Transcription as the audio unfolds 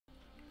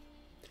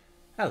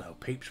Hello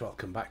peeps,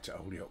 welcome back to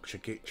Old Yorkshire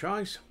Geek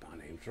Tries. My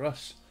name's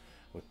Russ.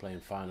 We're playing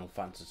Final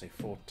Fantasy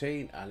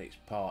XIV and it's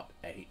part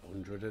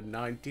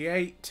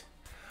 898.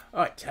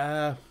 Right,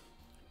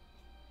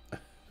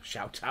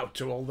 shout out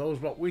to all those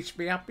what wish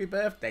me happy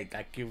birthday.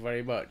 Thank you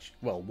very much.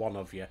 Well, one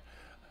of you.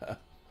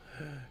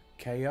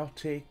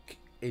 Chaotic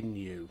in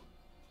You.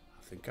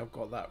 I think I've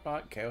got that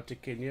right.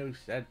 Chaotic in You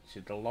said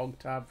she's a long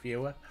time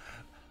viewer.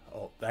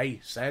 Oh, they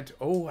said,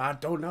 oh, I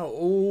don't know.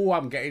 Oh,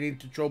 I'm getting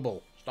into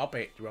trouble. Stop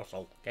it,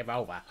 Russell. Give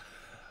over.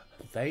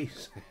 They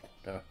said,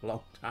 a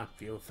long time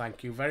viewer.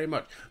 Thank you very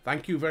much.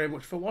 Thank you very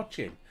much for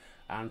watching.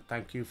 And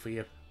thank you for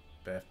your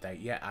birthday.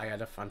 Yeah, I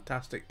had a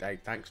fantastic day.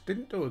 Thanks.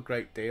 Didn't do a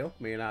great deal,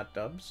 me and our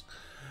dubs.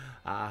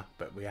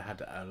 But we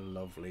had a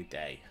lovely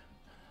day.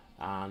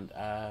 And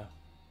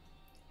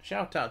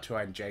shout out to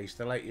NJ's,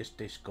 the latest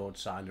Discord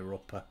signer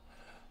upper.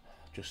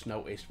 Just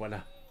noticed when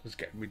I was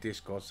getting my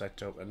Discord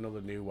set up,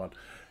 another new one.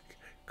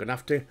 Gonna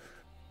have to,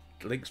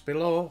 links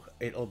below,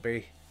 it'll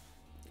be,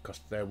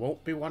 because there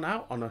won't be one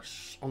out on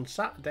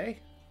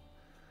Saturday.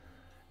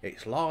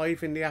 It's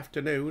live in the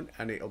afternoon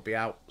and it'll be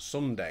out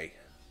Sunday.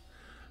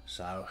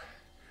 So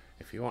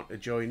if you want to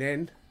join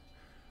in,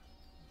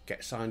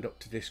 get signed up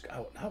to this.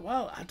 Oh,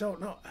 well, I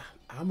don't know.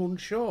 I'm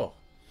unsure.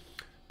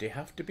 Do you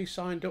have to be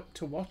signed up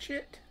to watch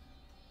it?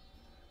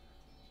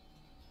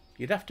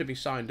 You'd have to be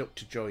signed up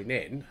to join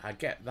in. I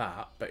get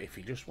that, but if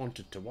you just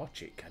wanted to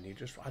watch it, can you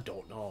just? I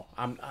don't know.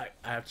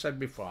 I've said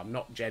before, I'm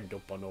not genned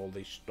up on all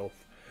this stuff,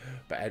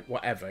 but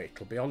whatever.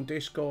 It'll be on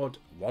Discord,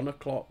 1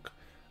 o'clock,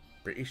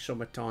 British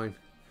summertime,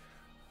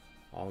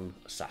 on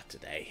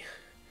Saturday,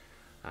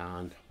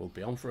 and we'll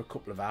be on for a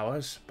couple of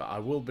hours. But I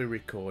will be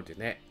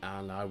recording it,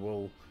 and I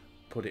will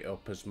put it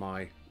up as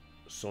my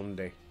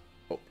Sunday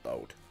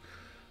upload.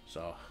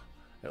 So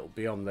it'll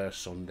be on there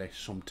Sunday,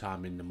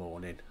 sometime in the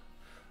morning.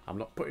 I'm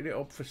not putting it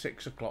up for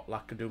 6 o'clock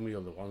like I do my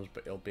other ones,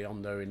 but it'll be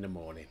on there in the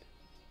morning.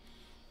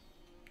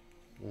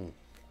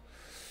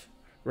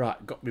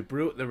 Right, got my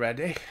brew at the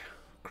ready.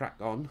 Crack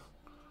on.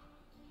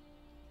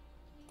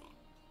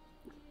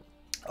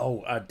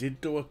 Oh, I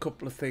did do a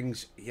couple of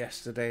things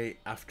yesterday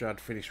after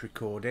I'd finished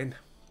recording.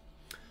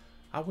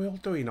 How are we all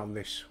doing on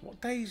this? What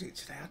day is it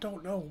today? I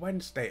don't know.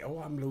 Wednesday.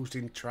 Oh, I'm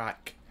losing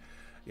track.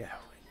 Yeah,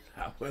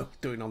 how are we all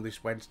doing on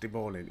this Wednesday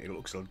morning? It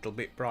looks a little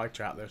bit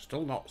brighter out there.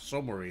 Still not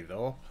summery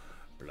though.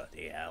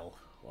 Bloody hell.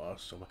 What a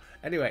summer.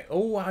 Anyway,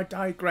 oh, I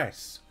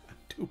digress. I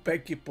do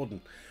beg your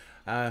pardon.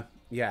 Avi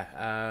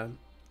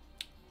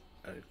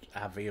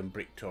and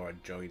Bricktor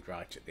had joined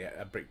right at the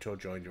end. Bricktor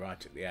joined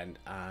right at the end,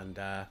 and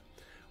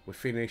we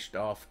finished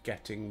off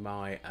getting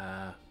my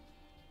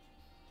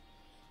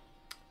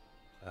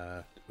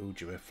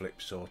Ujima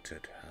flip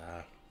sorted.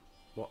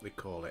 What they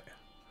call it?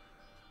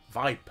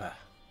 Viper.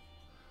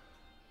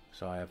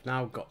 So I have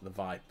now got the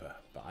Viper,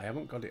 but I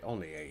haven't got it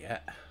on here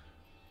yet.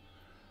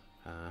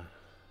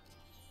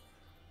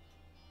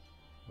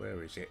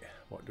 Where is it?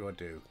 What do I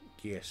do?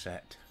 Gear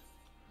set.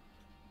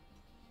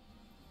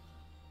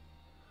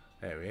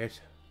 There he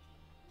is.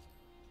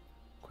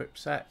 Equip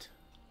set.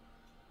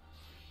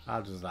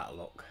 How does that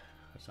look?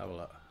 Let's have a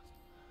look.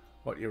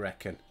 What do you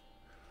reckon?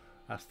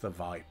 That's the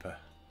Viper.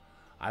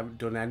 I haven't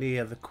done any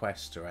of the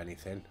quests or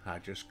anything. I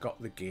just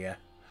got the gear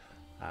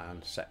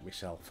and set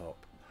myself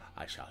up.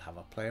 I shall have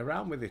a play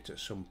around with it at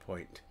some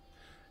point.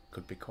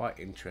 Could be quite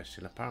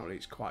interesting. Apparently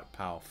it's quite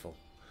powerful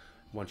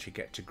once you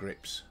get to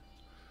grips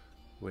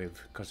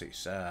with, because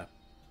it's oh,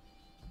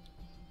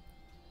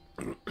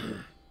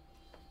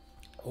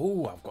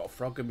 I've got a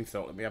frog in my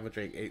throat. Let me have a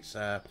drink. It's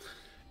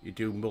you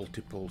do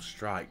multiple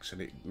strikes and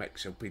it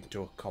makes up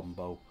into a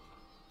combo.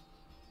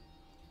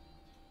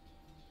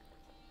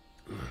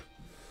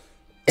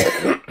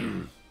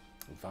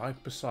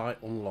 Viper sight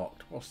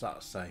unlocked. What's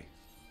that say?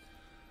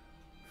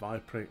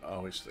 Viper.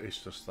 Oh, it's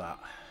just that.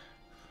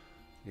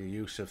 The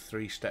use of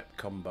 3-step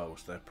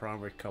combos. Their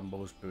primary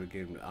combos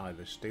begin with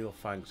either Steel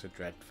Fangs or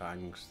Dread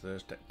Fangs.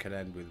 Those that can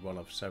end with one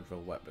of several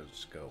weapon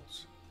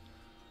skills.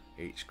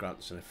 Each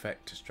grants an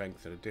effect to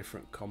strengthen a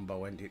different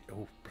combo ending.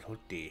 Oh,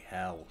 bloody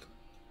hell.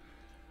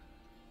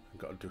 I've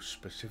got to do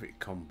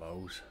specific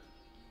combos.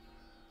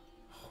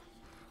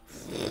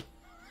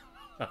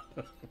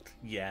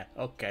 Yeah,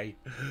 okay.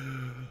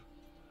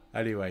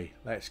 Anyway,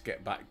 let's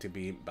get back to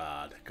being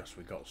bad, because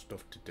we got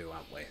stuff to do,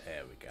 haven't we?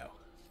 There we go.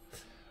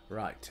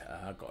 Right,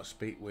 I've got to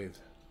speak with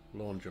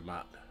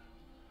Laundromat.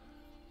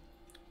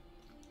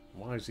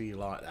 Why is he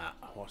like that?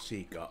 What's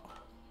he got?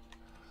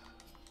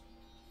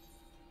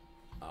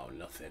 Oh,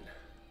 nothing.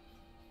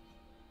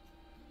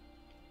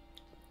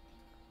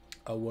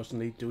 Oh,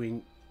 wasn't he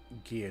doing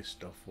gear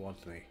stuff,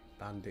 wasn't he?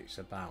 Bandits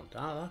Abound.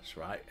 Ah, that's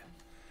right.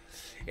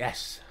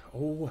 Yes.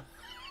 Oh,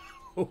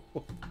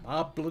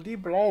 my bloody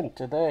brain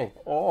today.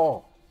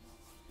 Oh.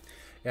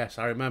 Yes,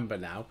 I remember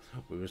now.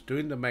 We was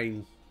doing the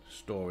main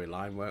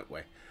storyline, weren't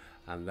we?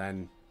 And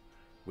then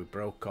we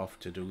broke off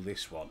to do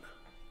this one.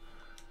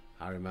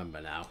 I remember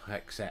now,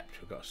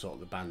 except we've got to sort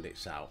the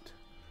bandits out.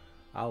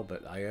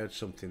 Albert, I heard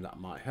something that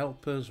might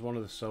help us. One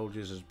of the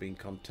soldiers has been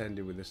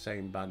contending with the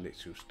same bandits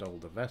who stole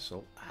the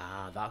vessel.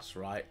 Ah, that's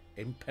right.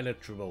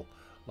 Impenetrable.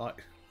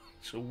 Like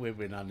some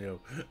women I know.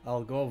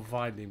 I'll go and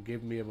find him.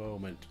 Give me a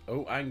moment.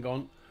 Oh, hang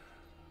on.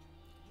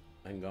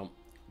 Hang on.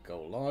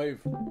 Go live.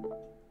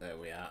 There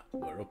we are.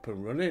 We're up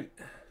and running.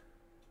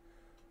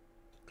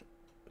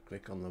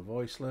 Click on the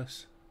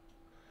voiceless.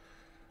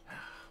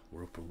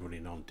 We're up and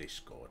running on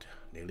Discord.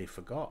 Nearly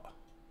forgot.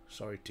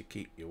 Sorry to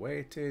keep you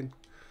waiting.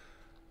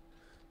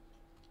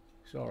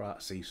 It's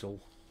alright, Cecil.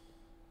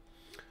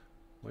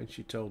 When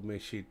she told me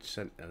she'd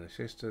sent an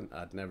assistant,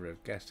 I'd never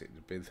have guessed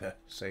it'd be the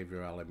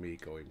Saviour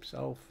Alamigo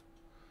himself.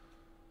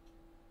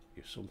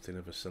 You're something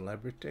of a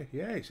celebrity.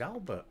 Yeah, it's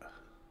Albert.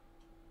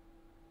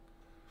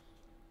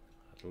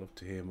 I'd love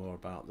to hear more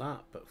about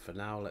that, but for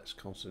now let's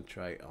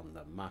concentrate on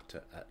the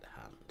matter at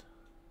hand.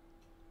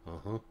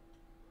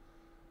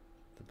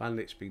 The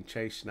bandit's been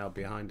chased now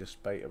behind a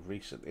spate of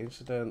recent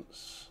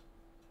incidents.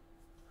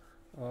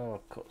 Oh,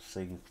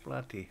 cutscene.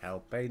 Bloody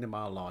hell. Bane of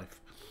my life.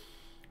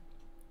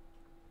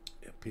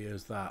 It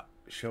appears that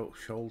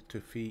Shoal to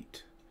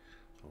Feet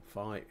on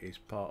Fight is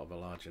part of a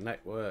larger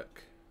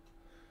network,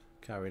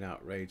 carrying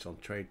out raids on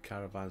trade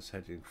caravans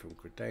heading from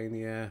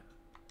Gridania.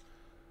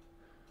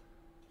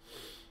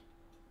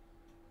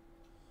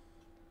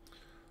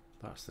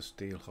 That's the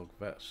Steelhog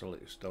vessel.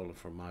 It was stolen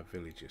from my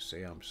village, you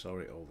see. I'm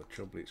sorry all the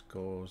trouble it's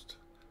caused.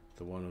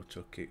 The one who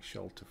took it,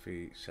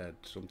 Sholterfeet, said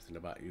something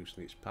about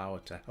using its power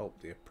to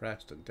help the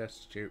oppressed and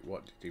destitute.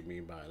 What did he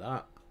mean by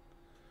that?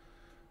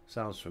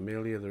 Sounds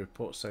familiar. The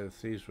reports say the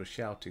thieves were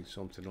shouting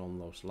something along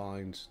those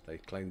lines. They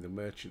claim the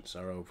merchants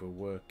are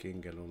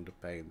overworking and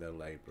underpaying their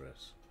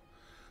labourers,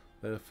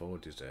 therefore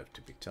deserve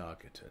to be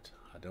targeted.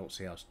 I don't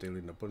see how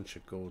stealing a bunch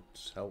of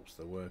goods helps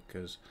the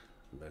workers,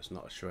 and there's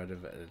not a shred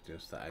of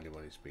evidence that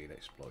anyone is being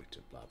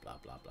exploited. Blah blah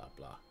blah blah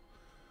blah.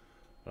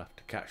 We'll have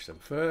to catch them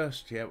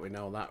first. Yeah, we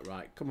know that,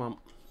 right. Come on.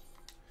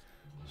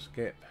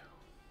 Skip.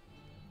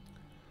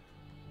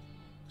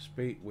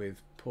 Speak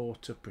with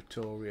Porta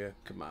Pretoria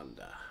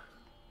Commander.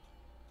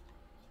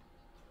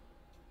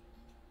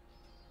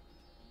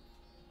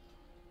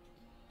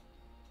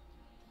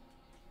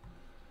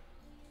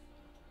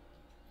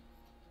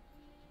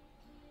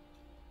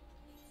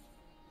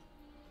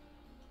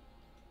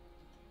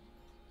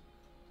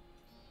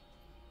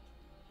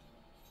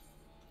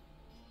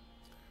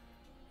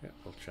 Yep,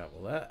 we'll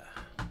travel there.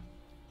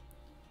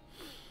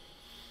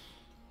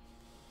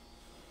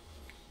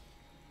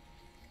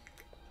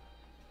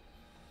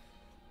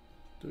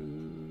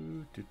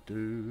 Do, do,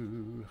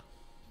 do.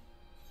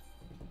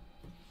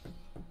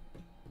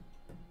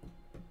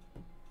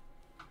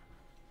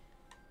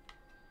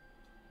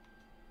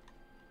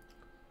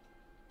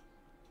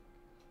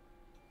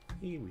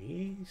 Here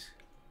he is.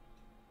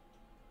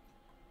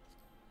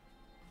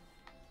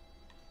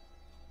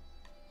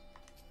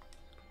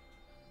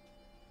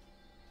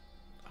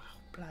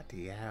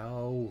 Bloody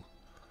hell.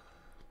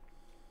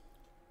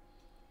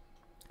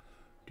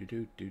 Do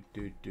do do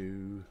do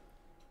do.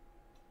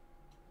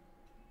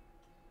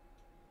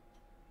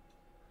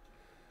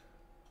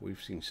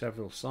 We've seen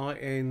several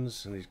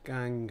sightings and his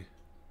gang.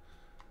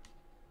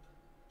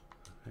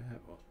 Yeah,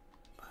 what?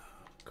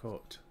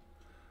 Cut.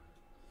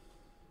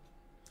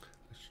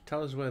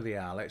 Tell us where they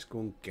are. Let's go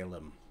and kill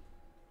them.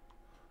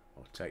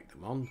 Or take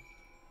them on.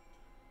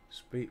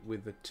 Speak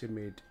with the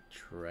timid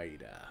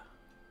trader.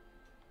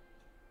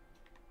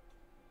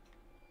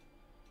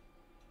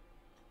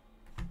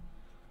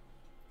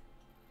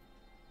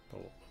 Pull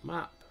up the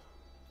map.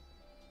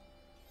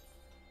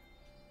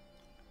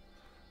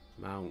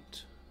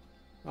 Mount.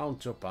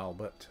 Mount up,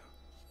 Albert.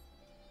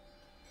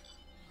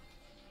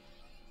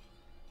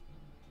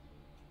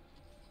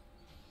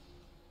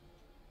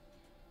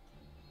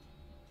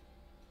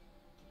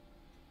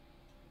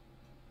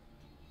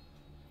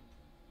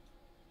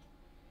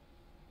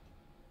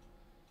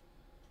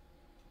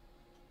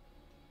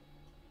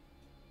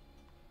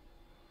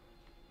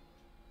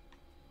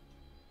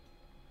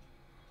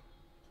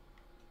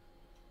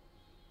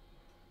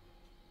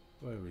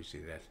 Where is he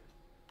then?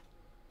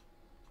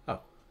 Oh.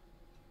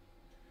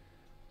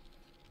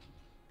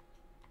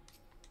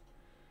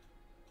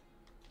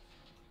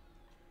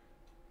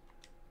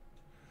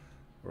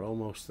 We're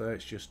almost there.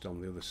 It's just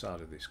on the other side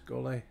of this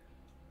gully.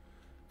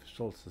 If it's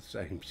all the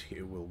same to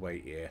you, we'll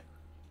wait here.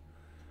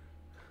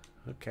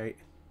 Okay.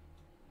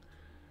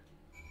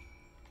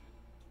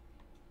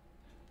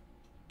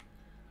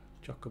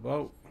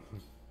 Chocobo.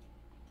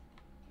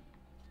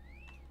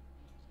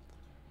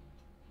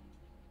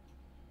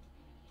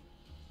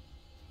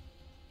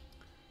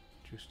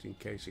 Just in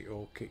case it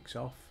all kicks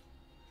off.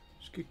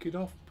 Let's kick it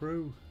off,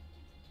 Prue.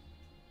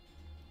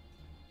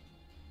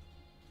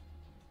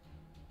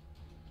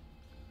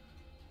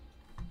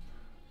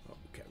 Oh,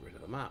 get rid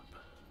of the map.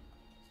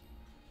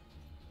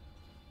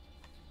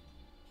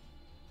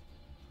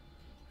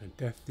 And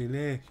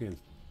destination.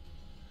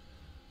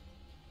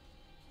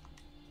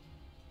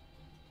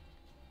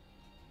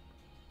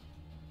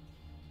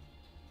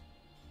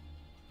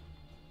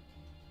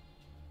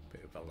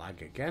 Bit of a lag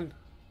again.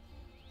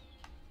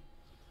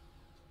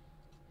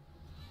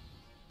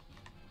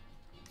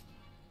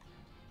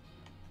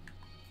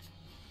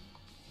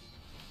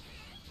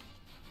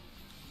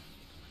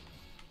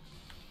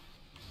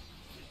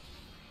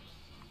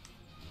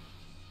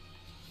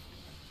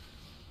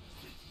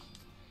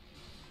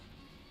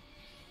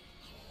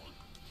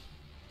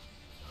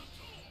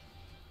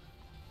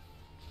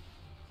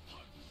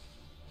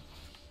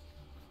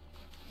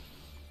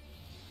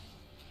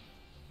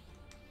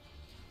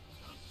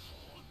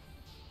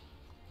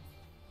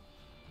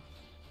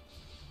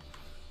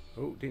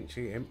 Oh, didn't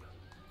see him.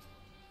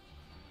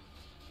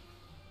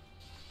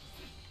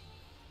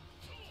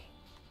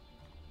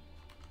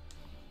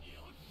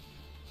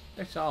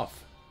 It's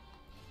off.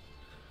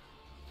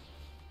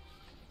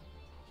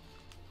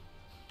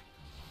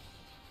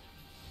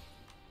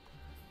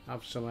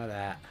 Have some of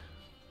that.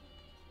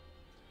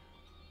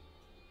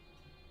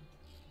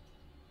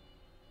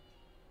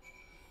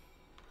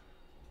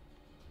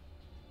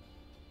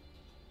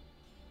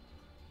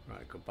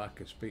 Right, go back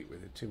and speak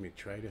with the timid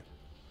trader.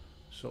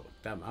 Sort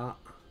them out.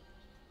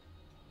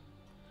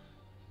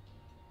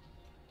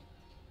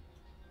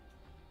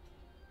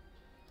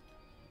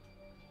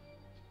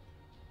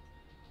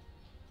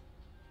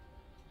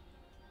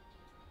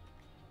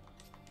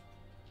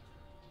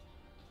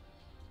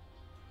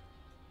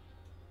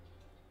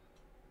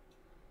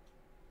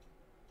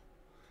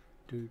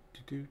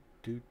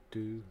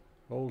 Do.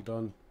 All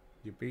done.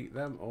 You beat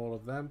them, all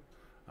of them.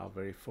 I'm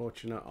very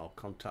fortunate. I'll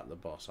contact the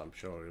boss. I'm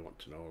sure he'll want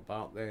to know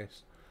about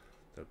this.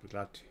 They'll be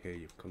glad to hear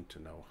you've come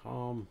to no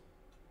harm.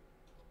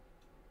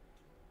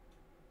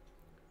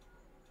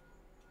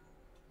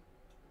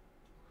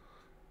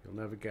 You'll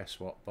never guess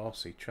what,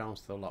 boss. He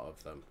trounced a lot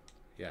of them.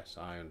 Yes,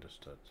 I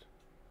understood.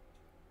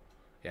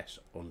 Yes,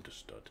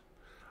 understood.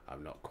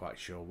 I'm not quite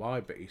sure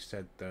why, but he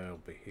said they'll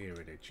be here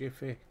in a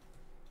jiffy.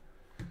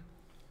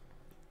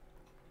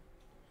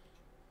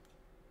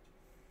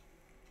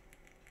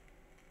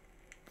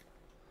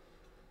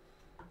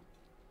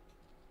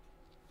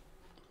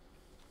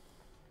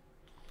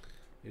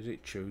 Is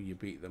it true you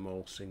beat them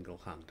all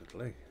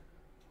single-handedly?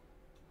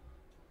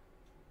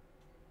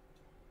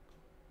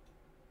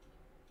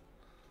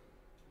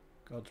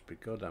 Gods be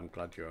good, I'm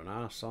glad you're on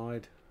our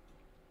side.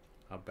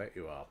 I bet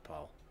you are,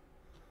 pal.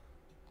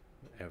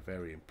 They're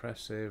very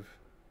impressive.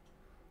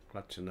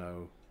 Glad to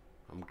know.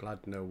 I'm glad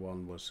no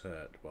one was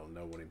hurt. Well,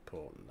 no one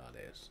important, that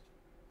is.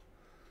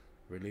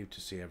 Relieved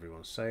to see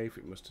everyone safe.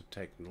 It must have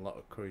taken a lot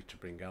of courage to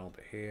bring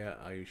Albert here.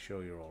 Are you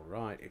sure you're all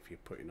right? If you're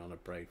putting on a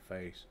brave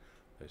face,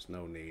 there's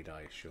no need,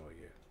 I assure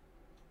you.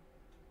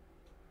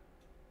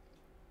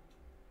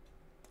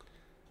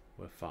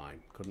 We're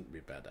fine. Couldn't be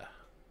better.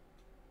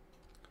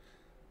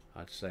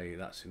 I'd say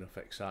that's enough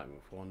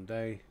excitement for one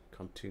day.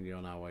 Continue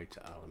on our way to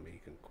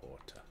Alamegan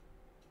Quarter.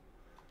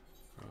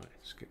 Right,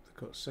 skip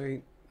the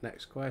cutscene.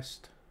 Next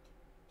quest.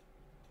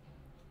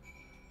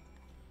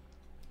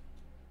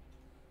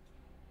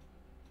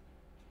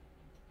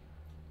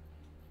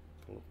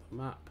 Pull up the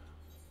map.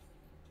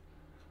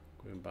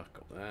 Going back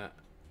up there.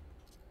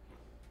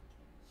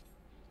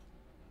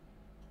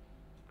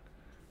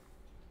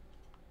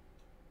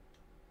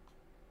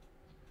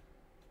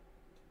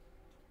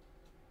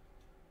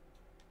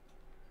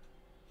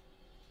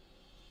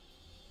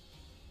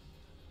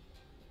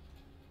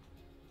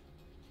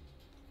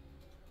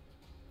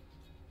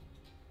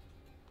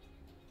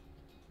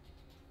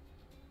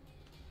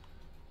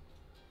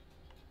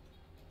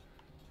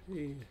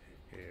 Here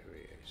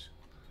he is.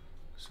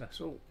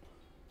 Cecil.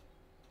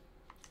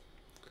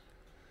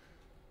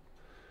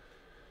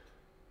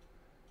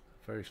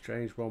 Very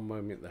strange. One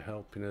moment they're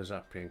helping us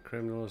apprehend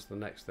criminals, the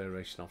next they're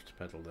racing off to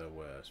peddle their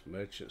wares.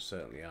 Merchants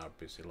certainly are a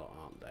busy lot,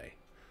 aren't they?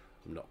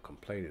 I'm not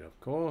complaining, of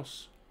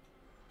course.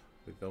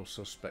 With those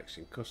suspects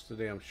in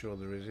custody, I'm sure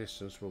the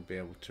resistance will be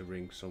able to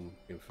wring some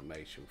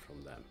information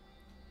from them.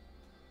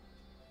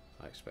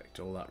 I expect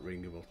all that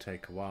ringing will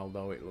take a while,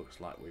 though. It looks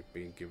like we've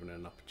been given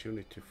an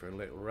opportunity for a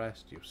little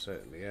rest. You've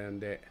certainly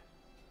earned it.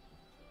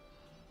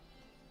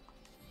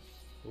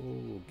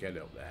 Ooh, get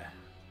up there.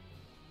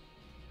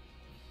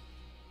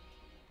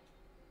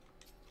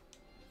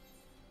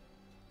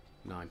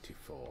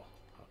 $94.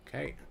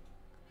 Okay.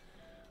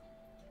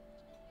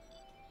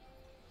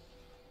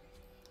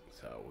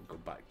 So we'll go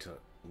back to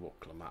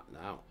Wuklamat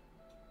now.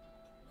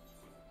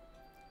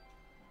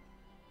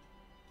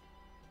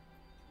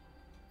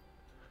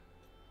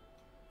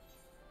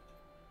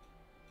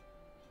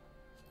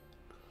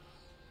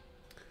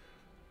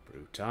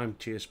 Brew time.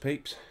 Cheers,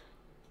 peeps.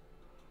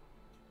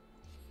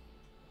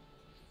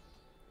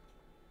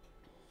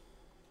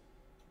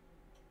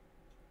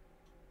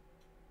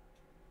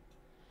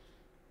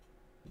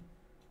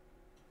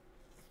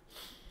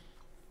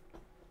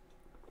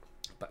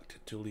 Back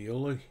to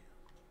Tuliuli.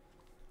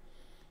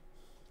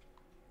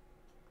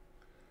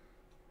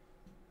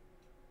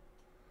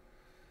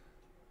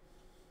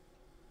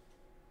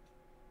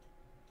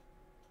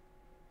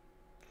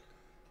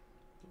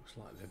 Looks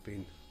like they've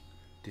been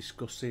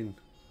discussing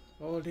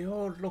the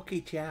old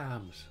Lucky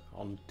Charms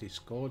on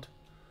Discord.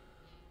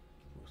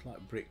 Looks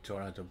like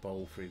Bricktor had a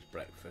bowl for his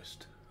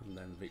breakfast, and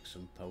then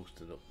Vixen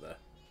posted up the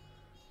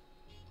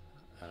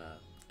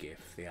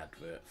GIF, the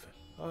advert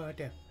for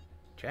the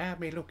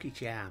Charmy Lucky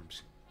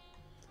Charms.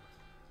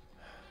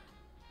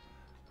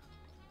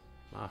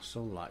 My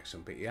son likes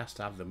them, but he has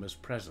to have them as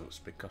presents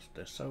because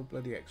they're so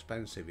bloody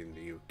expensive in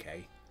the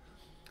UK.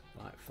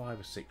 Like £5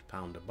 or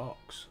 £6 a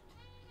box.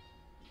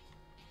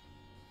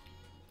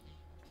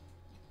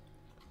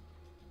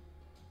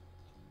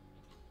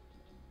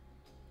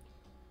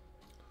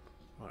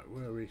 Right,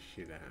 where is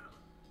she now?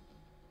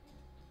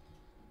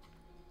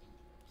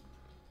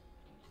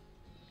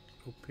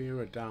 Up here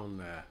or down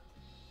there?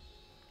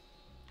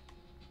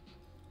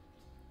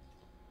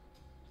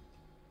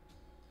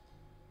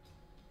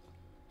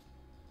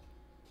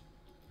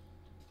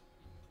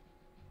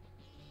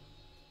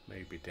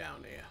 Maybe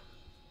down here.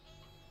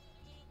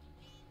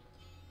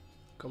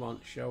 Come on,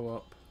 show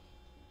up.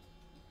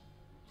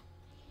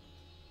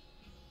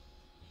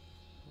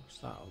 What's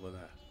that over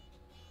there?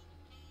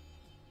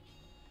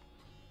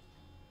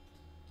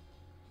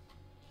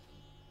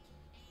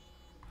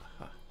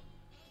 Aha.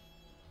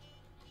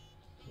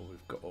 Well,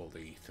 we've got all the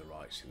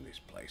aetherytes in this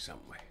place,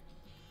 haven't we?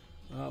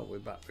 Oh, we're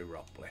back with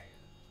Ropley.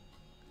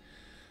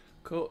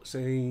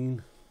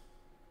 Cutscene.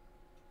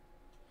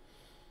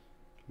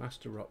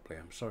 Master Ropley,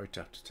 I'm sorry to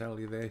have to tell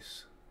you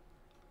this.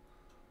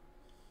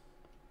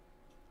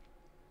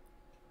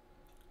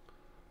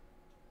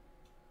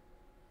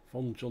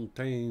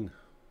 Fontaine.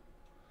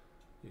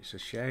 It's a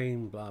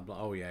shame, blah blah.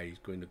 Oh yeah, he's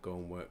going to go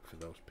and work for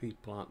those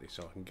people, aren't they?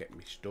 So I can get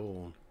me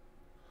stone.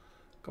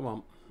 Come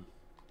on.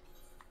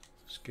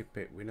 Skip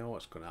it. We know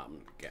what's going to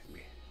happen. Get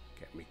me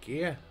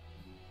gear.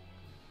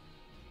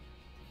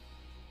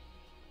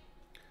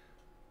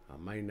 I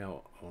may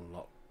now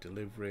unlock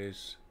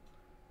deliveries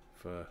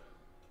for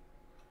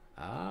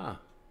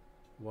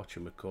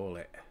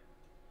whatchamacallit.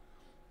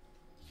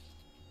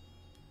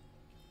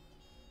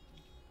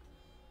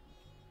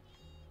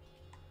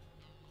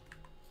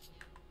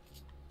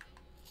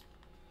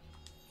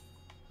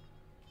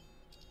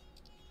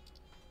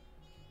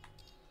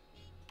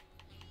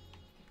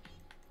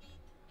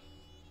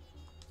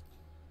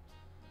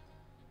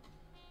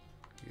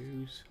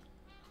 Use.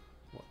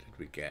 What did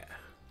we get?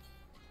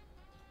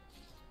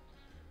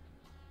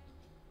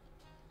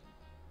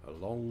 A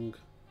long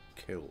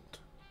kilt.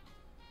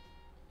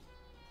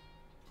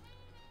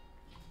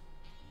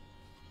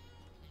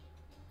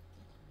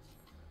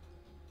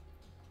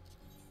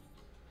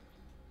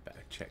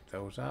 Better check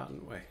those out,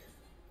 hadn't we?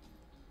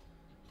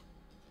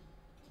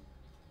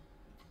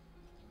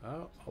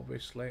 Oh,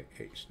 obviously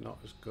it's not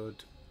as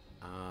good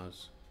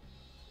as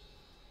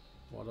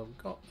what I've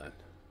got then.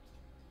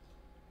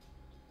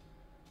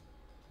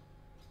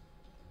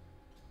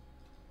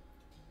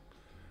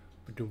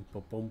 Ba-dum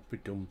ba-bum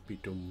ba-dum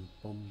ba-dum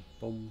bum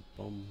bum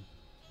bum.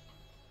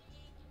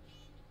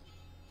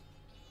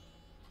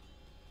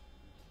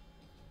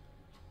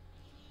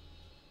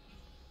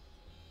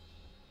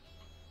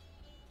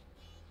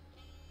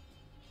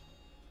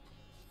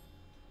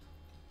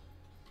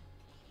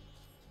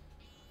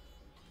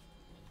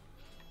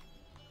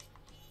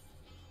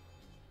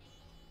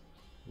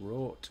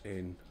 Wrought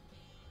in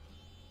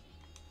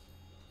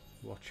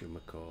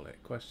whatchamacallit.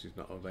 Quest is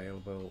not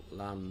available.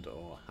 Land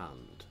or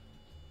hand.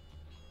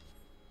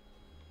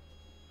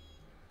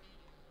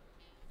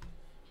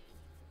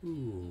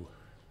 Ooh.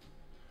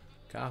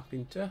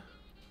 Carpenter.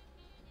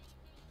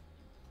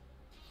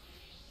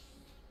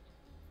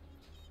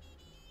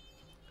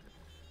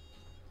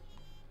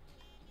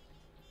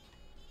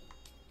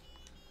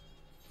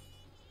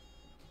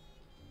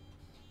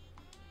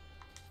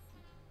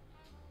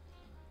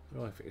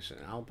 Well, if it's an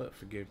Albert,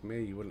 forgive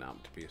me, you wouldn't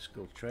happen to be a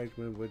skilled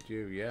tradesman, would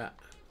you? Yeah.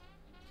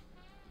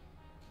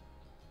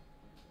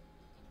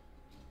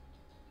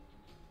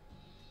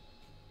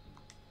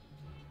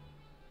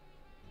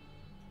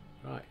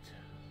 Right.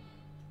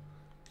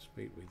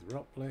 Speak with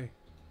Ropley.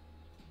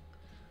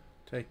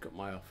 Take up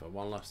my offer.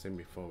 One last thing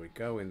before we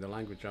go. In the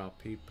language our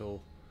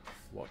people,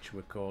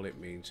 whatchamacallit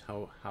means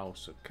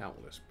house of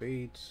countless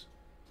beads.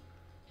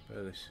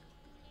 This.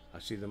 I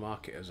see the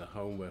market as a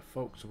home where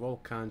folks of all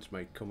kinds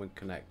may come and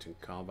connect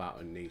and carve out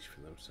a niche for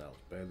themselves.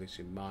 Bear this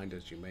in mind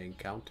as you may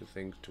encounter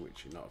things to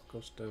which you're not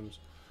accustomed.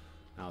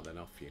 Now then,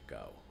 off you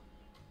go.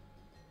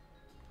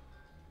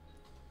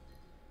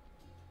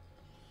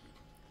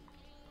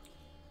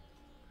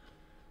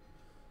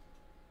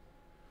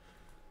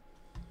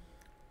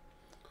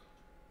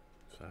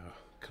 So,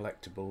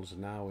 collectibles are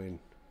now in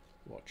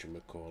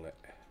whatchamacallit.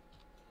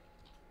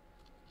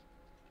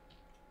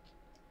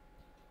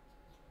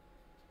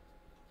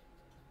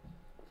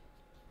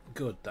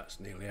 Good, that's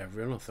nearly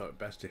everyone. I thought it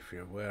best if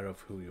you're aware of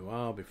who you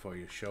are before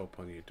you show up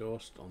on your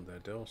on their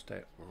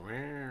doorstep.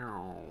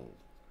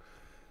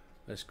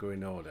 Let's go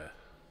in order.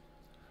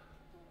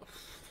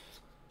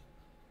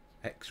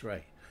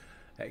 X-ray,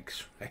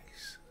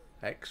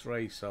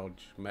 X-ray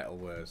Sodge,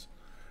 metalwares,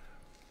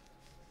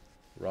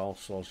 raw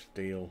Sodge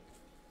steel.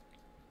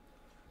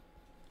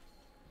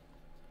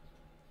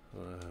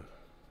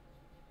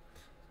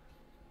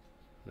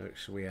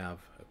 Next we have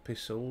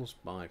epistles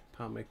by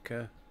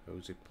Pamica,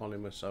 whose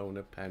eponymous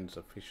owner pens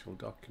official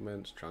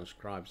documents,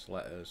 transcribes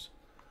letters.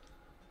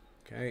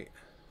 Okay.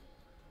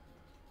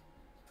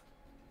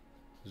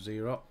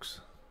 Xerox.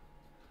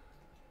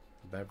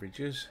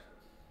 Beverages.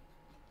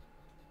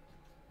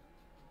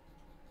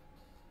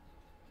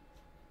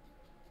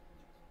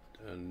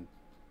 And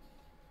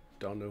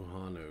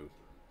Donuhanu.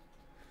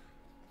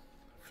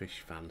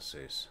 Fish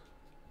fancies.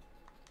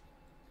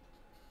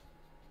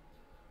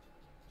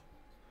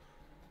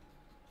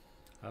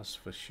 As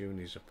for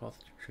Shuni's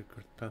apothecary,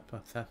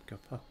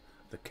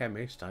 the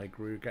chemist, I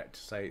regret to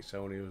say it's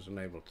only was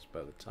unable to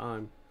spare the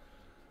time.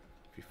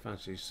 you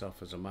fancy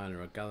yourself as a miner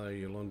or gatherer,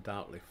 you'll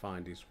undoubtedly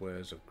find his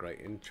wares of great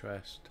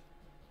interest.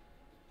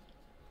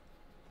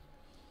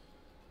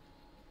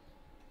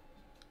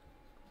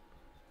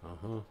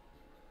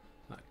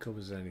 That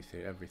covers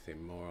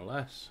everything more or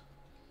less.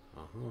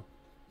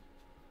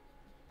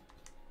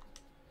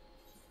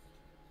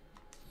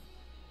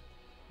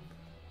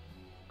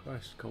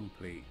 Quest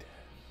complete.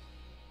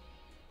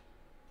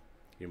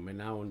 You may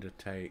now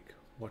undertake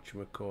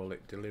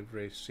whatchamacallit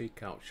deliveries.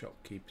 Seek out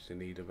shopkeepers in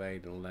need of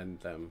aid and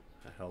lend them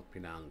a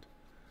helping hand.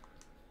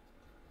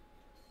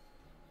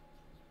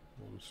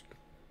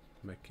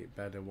 Make it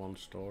better one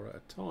store at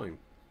a time.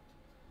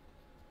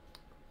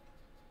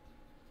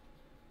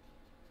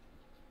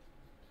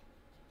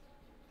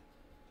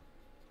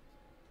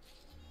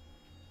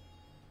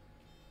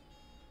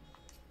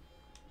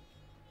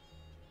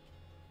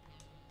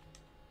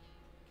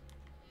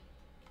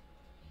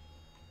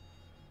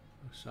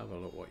 Let's have a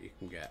look what you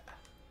can get.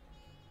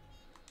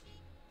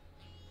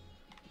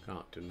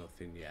 Can't do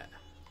nothing yet.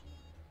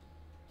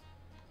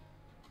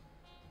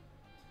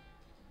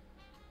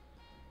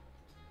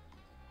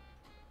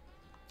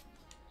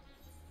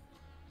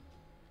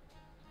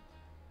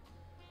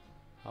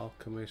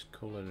 Alchemist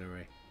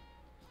culinary.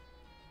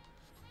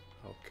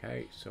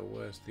 Okay, so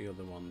where's the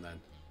other one then?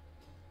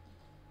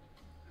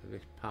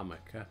 This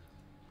Pamaka.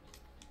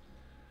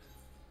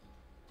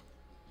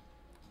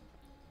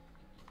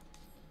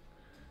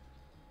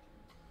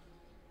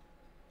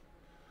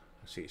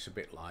 I see it's a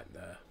bit like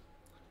the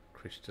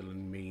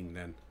crystalline mean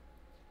then.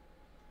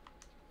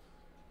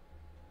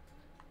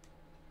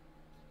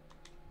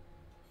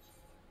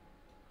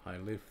 I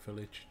live for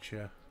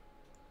literature.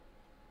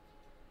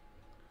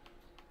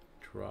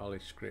 Raleigh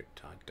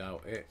script, I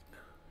doubt it.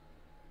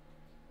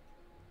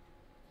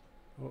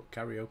 Oh,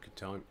 karaoke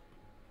time.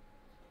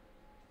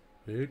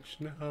 It's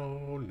now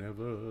or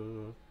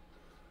never.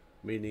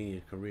 Meaning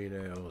you can read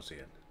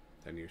Aeolian.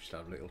 Then you should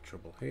have little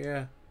trouble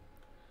here.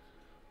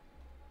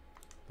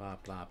 Blah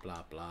blah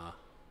blah blah.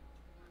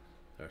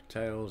 There are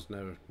tales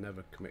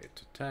never committed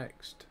to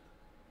text.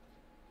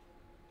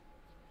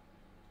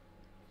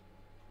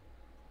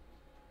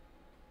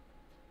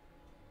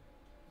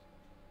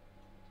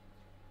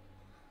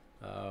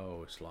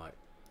 Oh, it's like,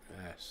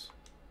 yes,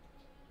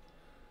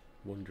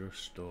 wondrous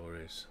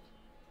stories.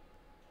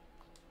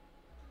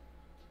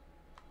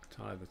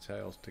 Tie the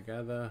tales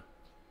together.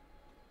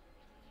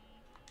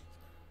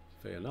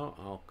 Fear not,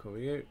 I'll cover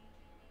you.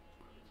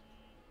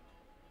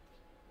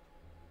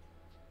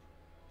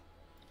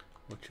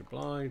 Much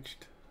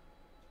obliged.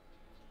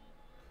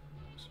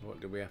 So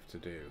what do we have to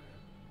do?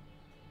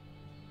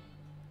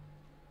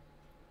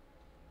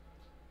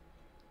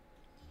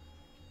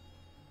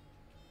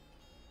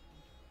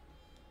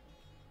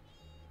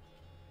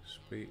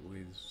 Speak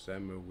with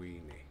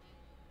Zemawini.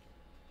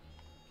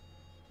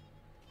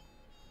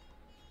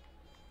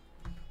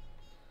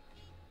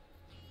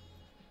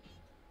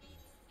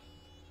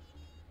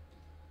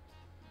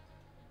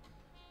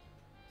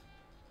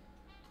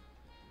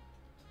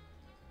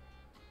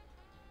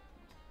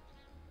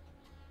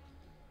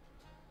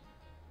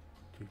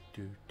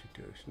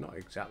 It's not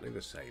exactly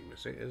the same,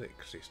 is it?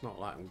 Because it's not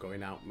like I'm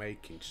going out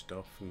making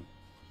stuff and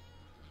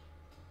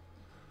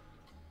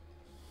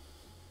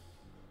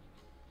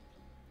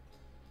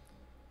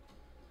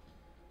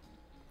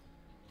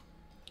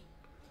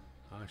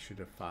I should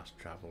have fast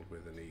travelled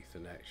with an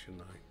Ethernet,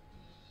 shouldn't I?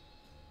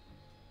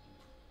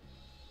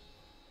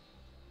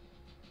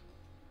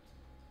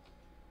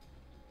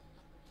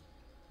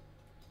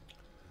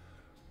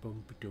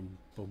 Bumpy dum,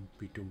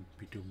 bumpy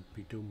dumpy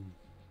dumpy dum.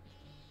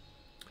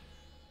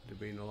 Would have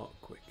been a lot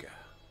quicker.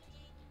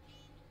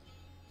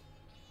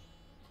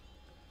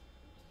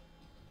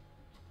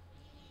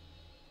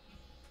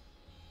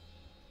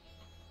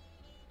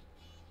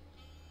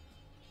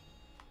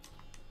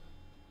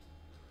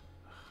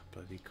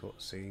 Bloody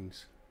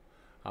cutscenes.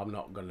 I'm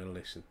not going to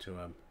listen to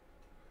them.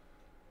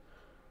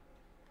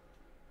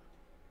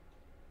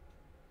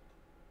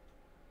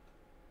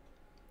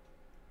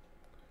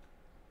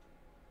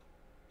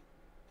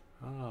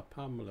 Ah,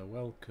 Pamela,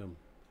 welcome.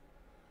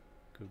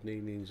 Good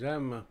evening,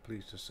 Zem.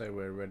 Pleased to say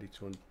we're ready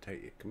to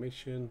undertake your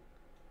commission.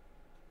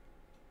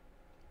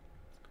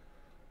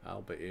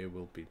 Albert here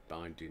will be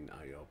binding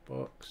out your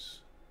books.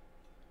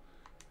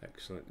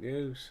 Excellent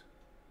news.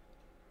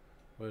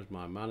 Where's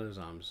my manners?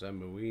 I'm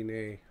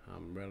Zemawini.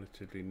 I'm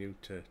relatively new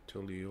to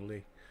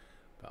Tuliuli,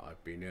 but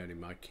I've been earning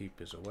my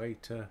keep as a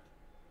waiter.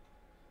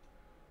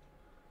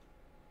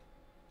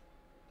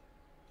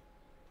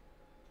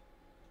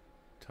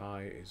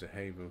 Tai is a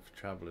haven for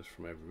travellers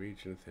from every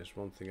region. If there's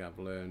one thing I've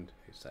learned,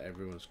 it's that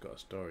everyone's got a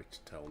story to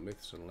tell.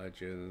 Myths and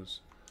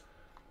legends.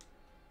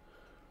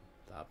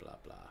 Blah blah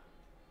blah.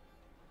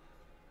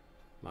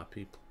 My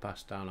people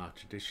pass down our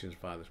traditions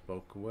via the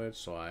spoken word,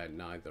 so I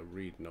neither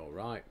read nor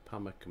write.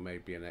 Pamaka may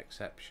be an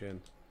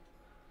exception.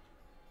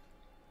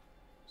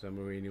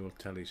 Zemarini will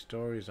tell his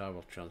stories. I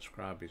will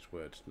transcribe his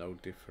words, no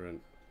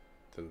different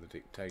than the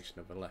dictation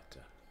of a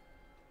letter.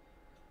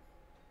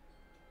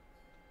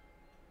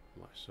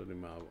 My son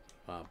in my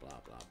blah blah blah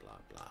blah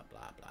blah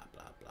blah blah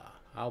blah blah.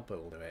 Albert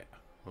will do it.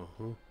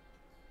 Where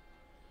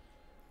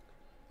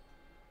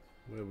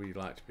would you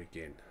like to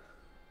begin?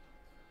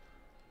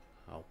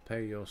 I'll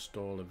pay your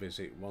stall a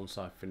visit once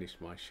I've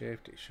finished my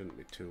shift. It shouldn't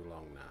be too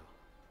long now.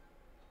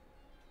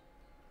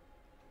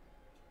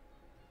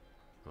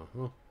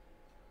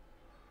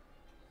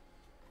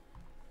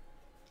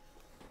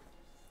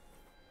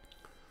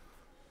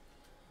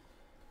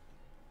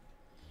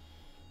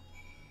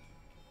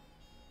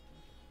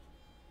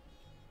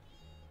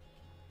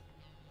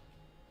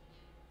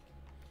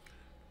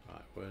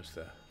 Right, where's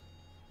the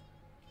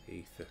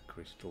ether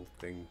crystal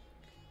thing?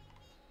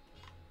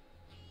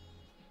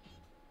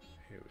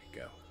 Here we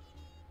go.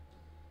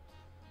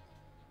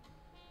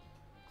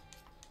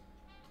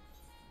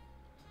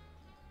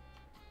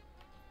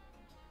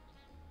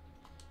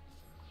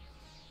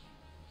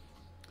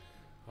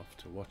 Off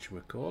to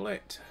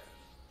whatchamacallit.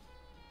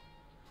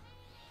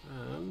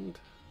 And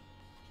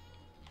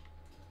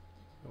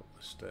up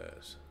the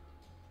stairs.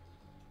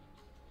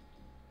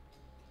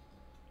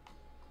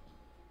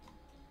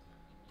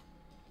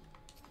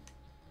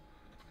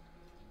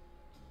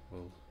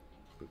 Well,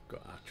 we've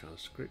got our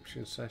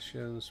transcription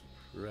sessions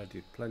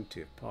ready, plenty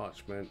of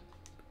parchment,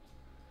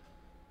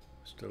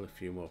 still a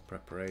few more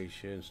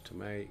preparations to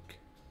make.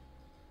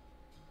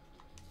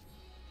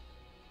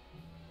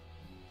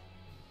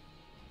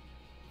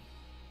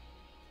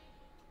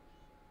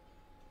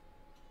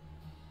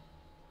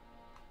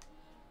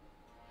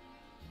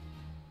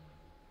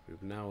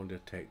 We now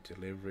undertake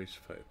deliveries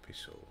for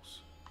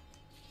epistles.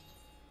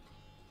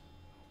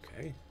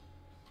 Okay.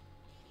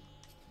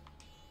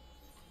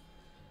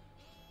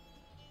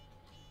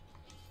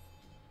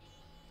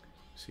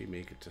 Seem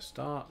eager to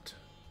start.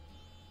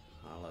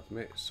 I'll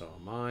admit, so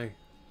am I.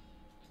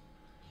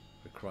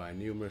 Require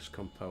numerous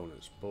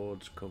components,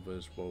 boards,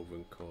 covers,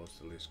 woven cords,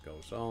 the list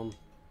goes on.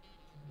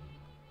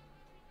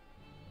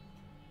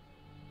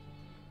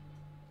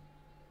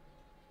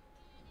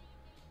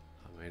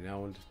 I may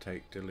now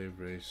undertake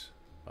deliveries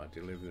by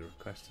delivering the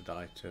requested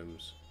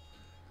items.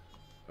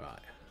 Right.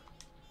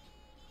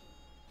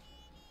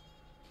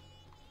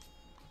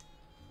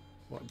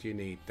 What do you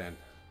need then?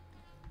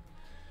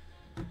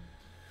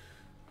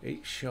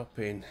 Each shop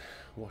in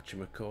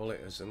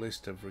whatchamacallit has a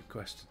list of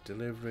requested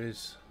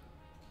deliveries.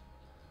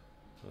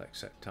 I'll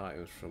accept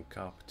items from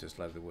carpenters,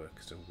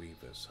 leatherworkers and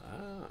weavers.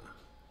 Ah.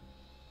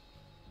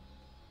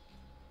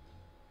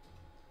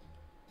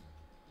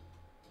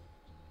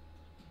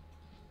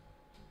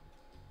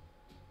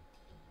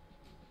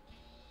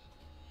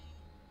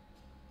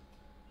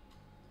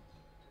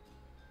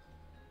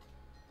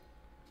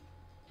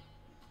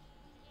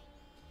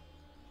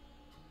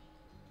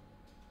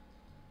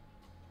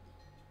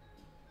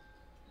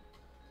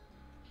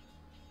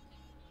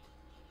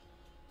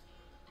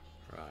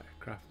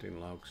 Crafting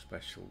log,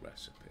 special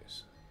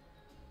recipes.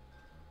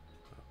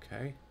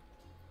 Okay.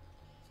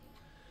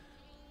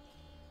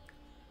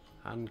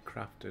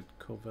 Handcrafted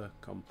cover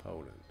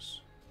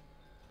components.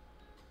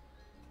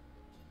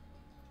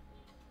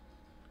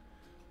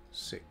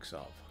 6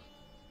 of.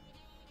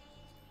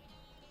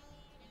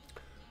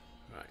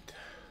 Right.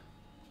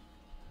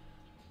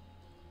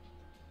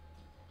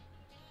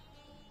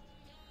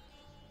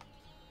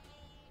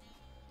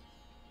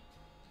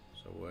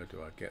 So where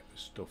do I get the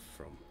stuff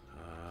from?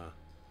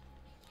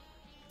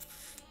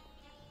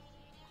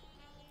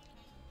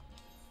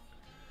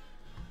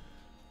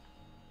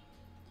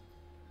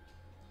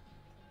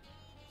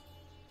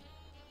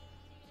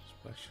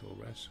 Special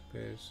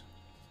recipes,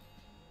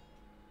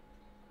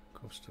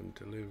 custom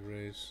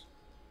deliveries,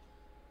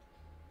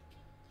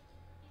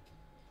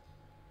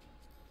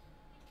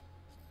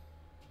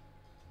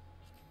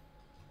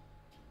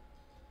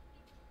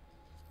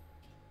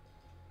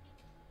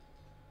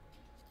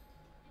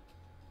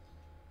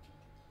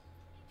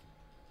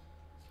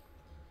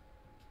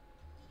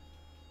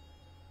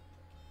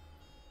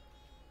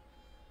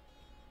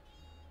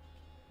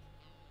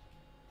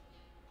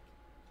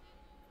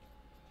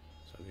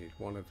 I need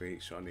 1 of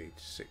each, so I need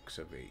 6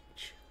 of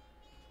each.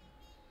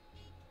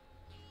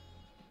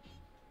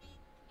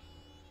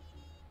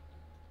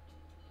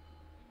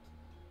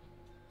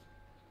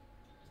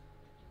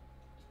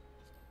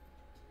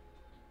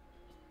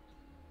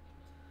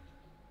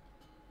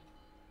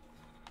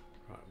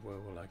 Right, where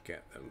will I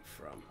get them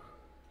from?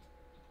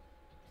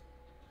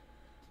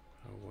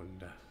 I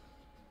wonder.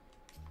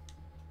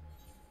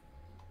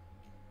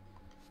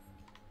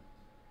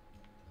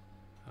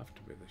 Have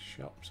to be the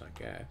shops, I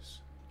guess.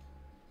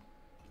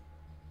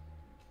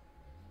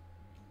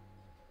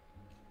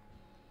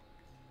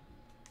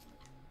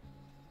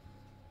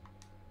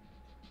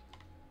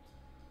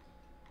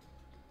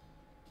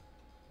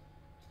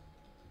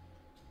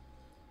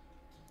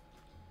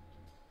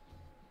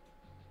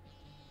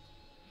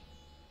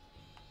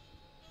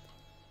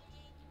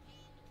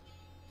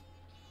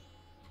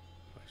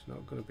 It's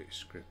not going to be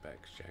script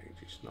exchange,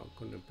 it's not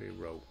going to be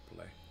role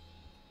play.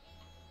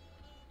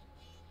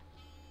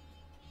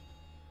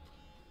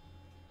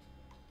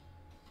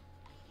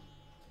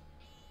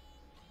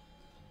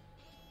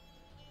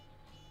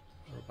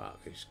 What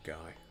about this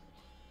guy?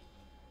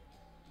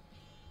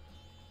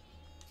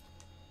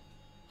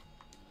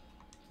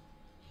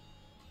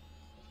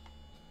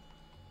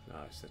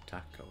 it's the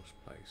tacos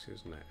place,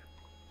 isn't it?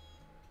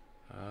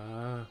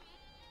 Ah.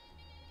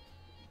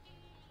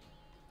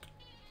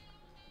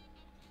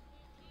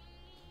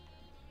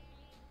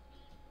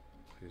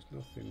 There's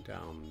nothing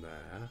down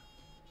there.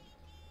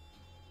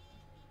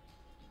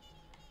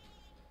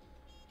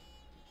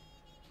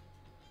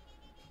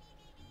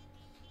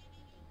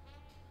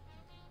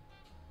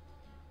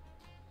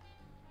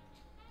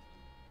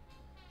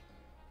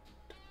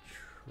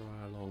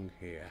 Try along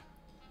here.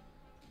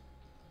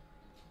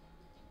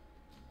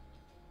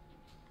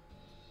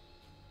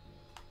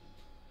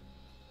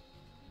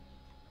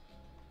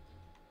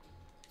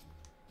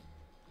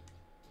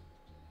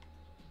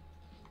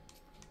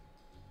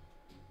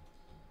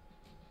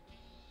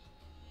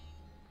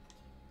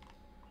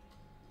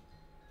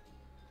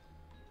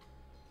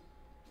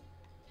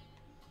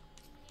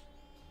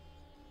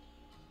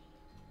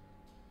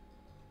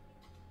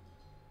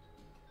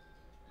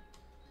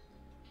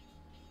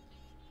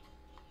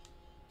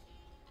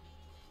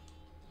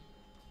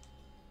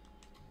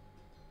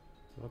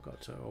 I've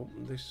got to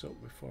open this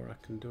up before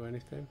I can do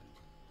anything.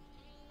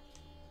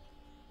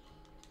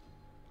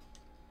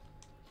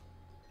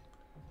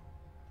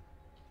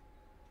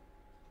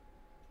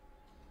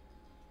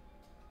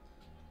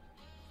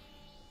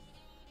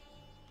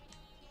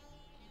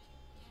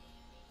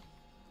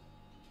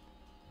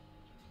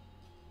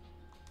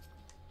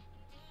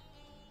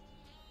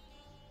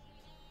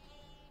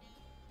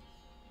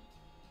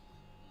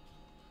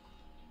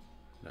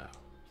 No.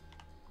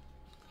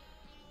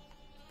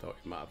 Thought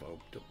you might have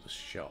opened up the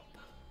shop.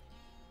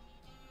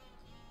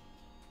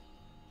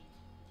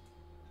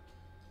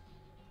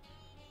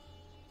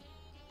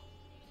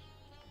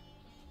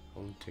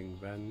 Hunting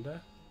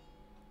vendor.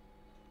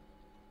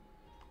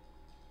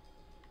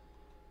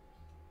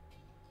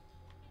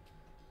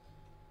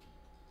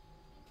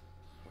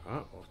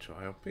 Right, we'll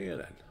try up here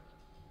then.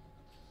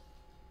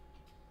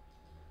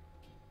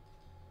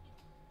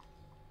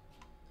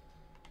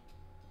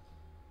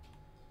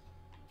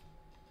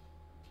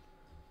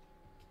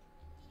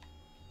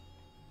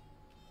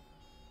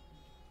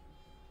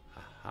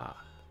 Aha.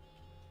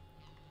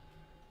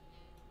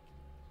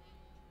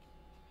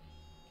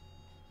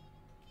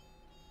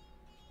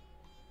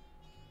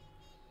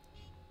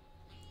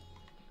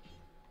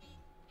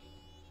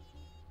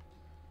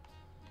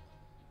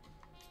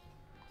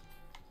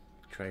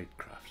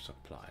 Tradecraft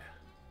supplier.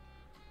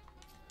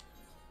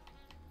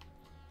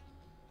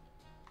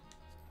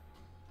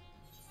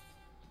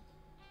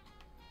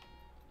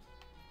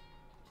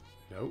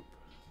 Nope.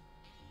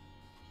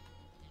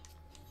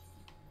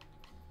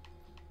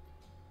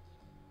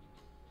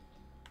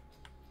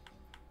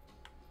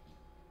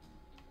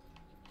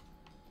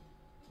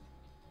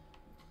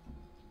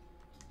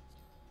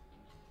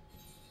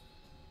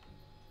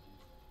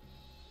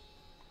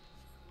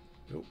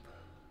 Nope.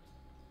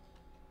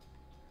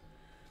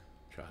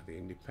 Try the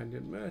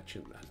independent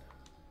merchant then.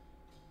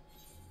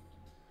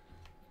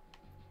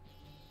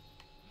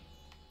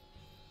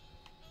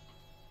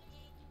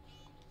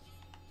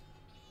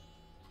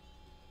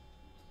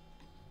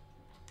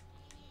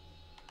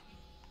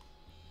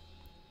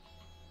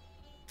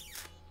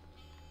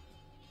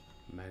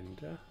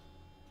 Mender.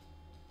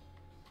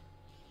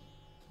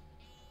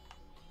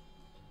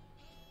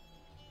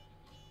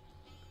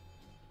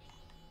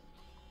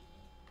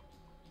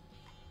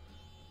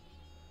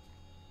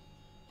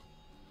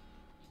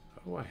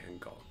 Oh, I ain't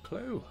got a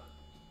clue.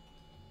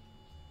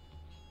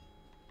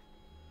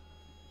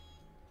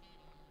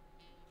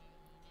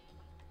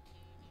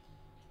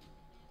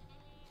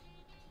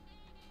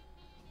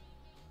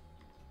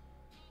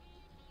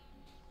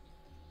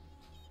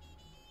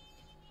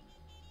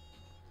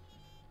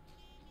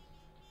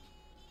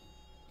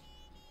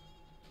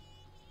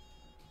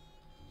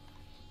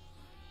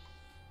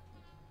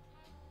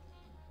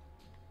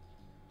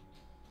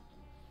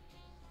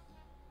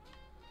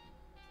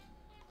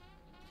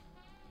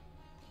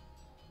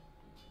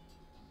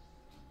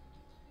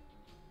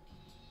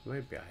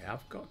 Maybe I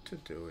have got to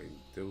do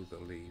the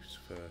leaves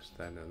first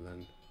then, and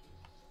then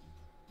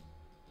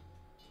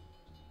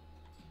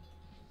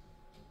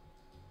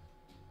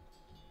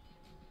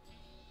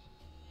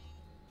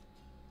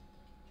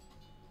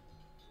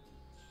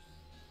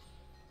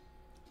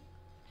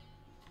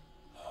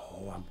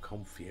oh, I'm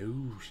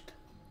confused.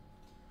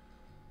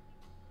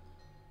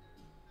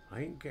 I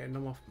ain't getting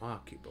them off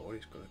market board,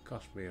 it's going to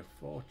cost me a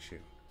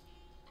fortune.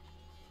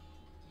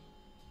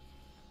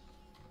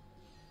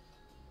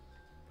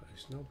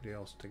 There's nobody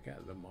else to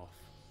get them off.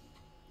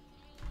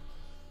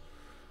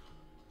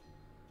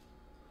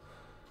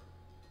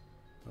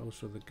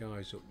 Those are the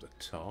guys up the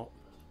top.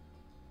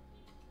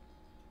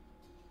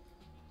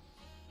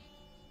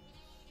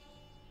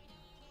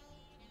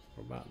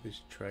 What about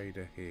this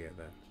trader here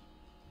then?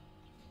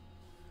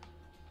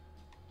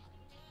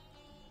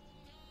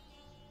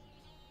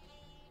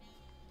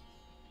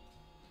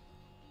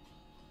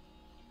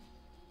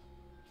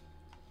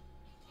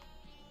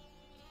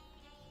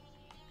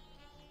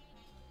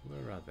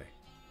 Where are they? Are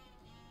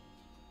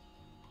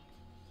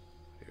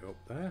you up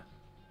there?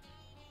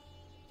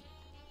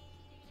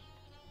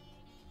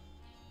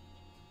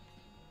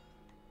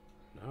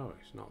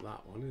 It's not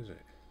that one, is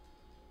it?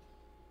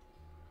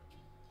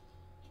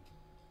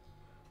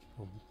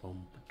 Bum,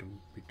 bum, ba-dum,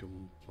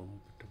 ba-dum, bum,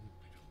 ba-dum,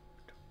 ba-dum,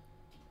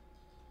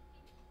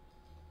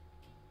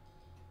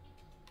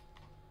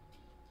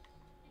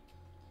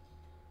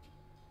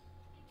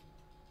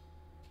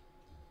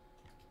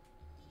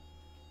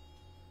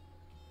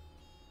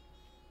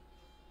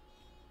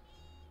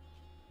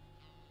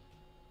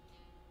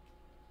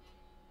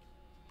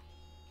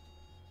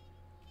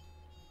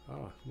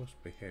 ba-dum. Oh, it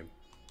must be him.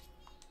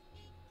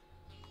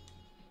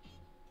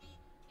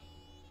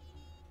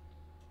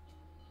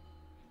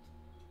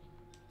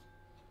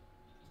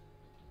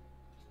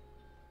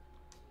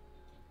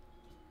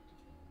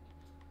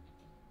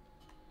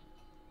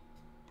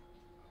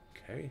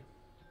 Okay.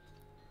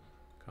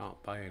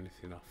 Can't buy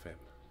anything off him.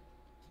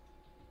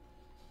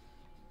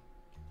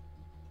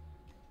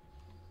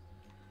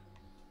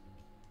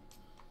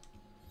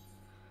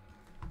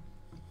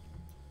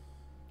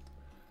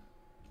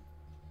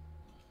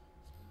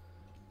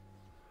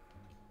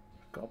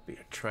 Got to be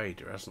a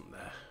trader, hasn't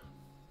there?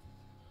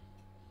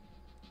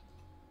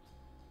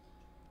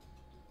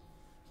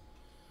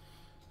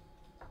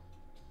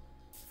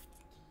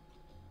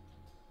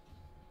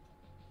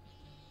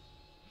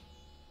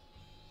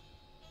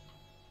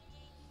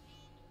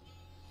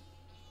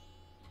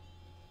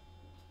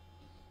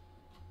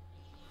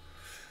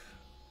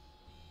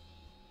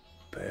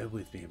 Bear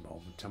with me a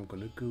moment, I'm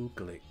going to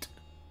Google it.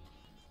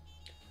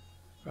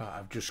 Right,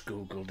 I've just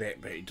Googled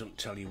it, but it doesn't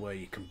tell you where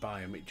you can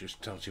buy them, it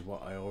just tells you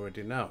what I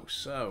already know.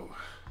 So,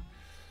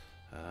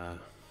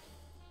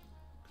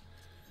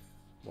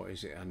 what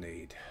is it I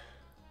need?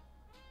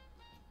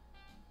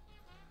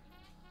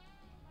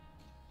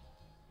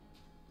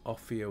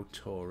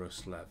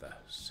 Ophiuchus leather,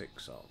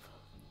 6 of.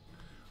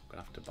 I'm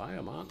going to have to buy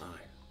them, aren't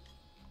I?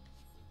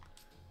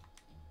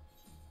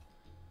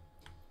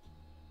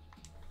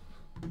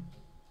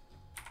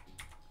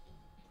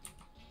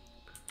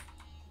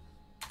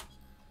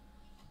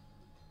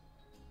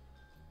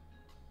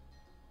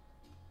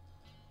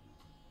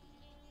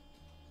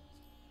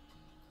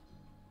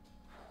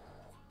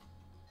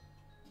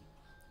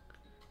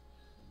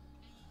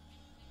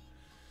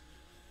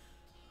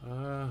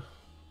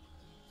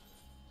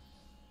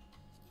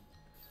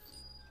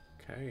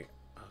 Okay,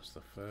 that's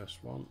the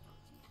first one.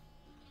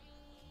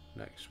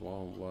 Next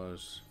one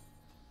was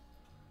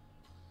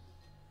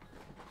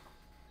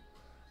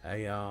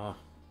AR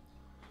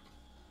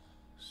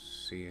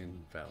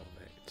Seeing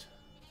Velvet.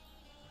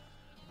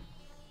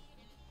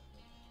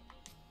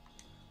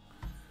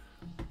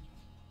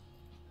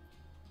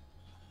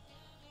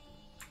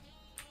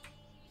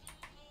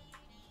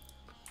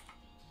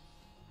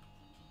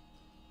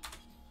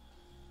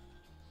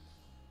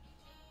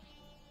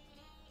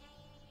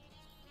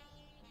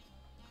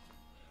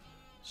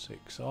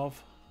 Six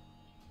of.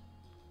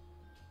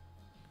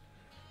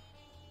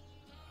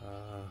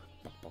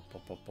 Bum,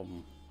 bum,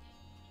 bum.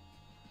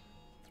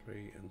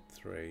 3 and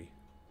 3.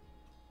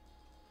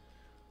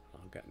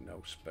 I'll get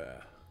no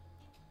spare.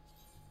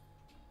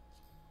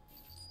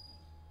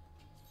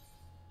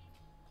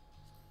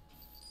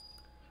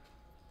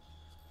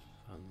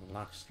 And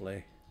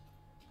lastly,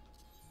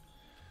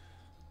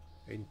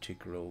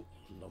 integral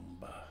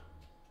lumber.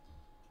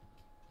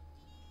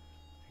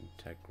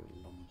 Integral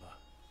lumber.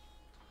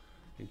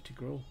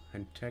 Integral.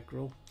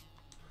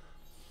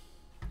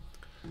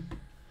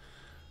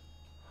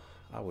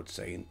 I would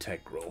say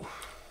integral.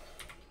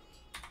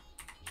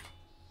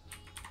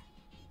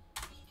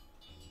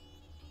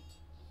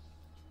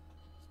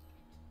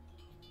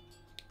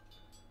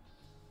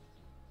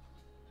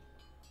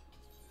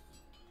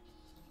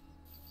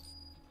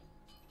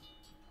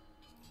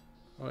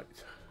 Right,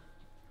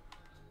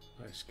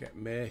 let's get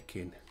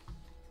making.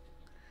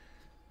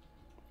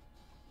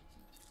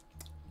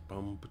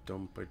 Bum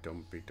dumpy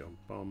dumpy dum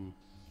bum.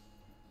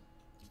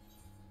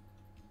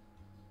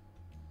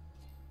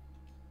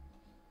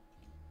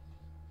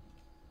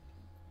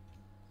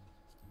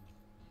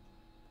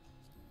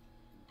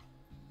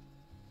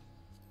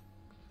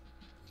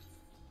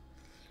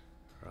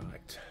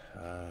 Right,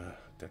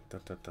 da, da,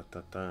 da, da,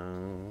 da, da.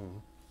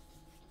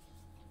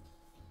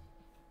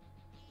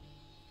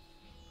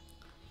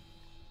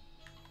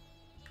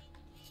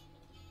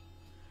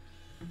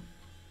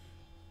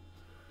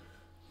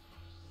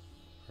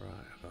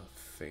 I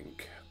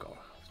think, God,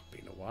 it's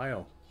been a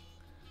while.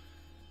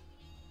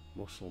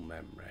 Muscle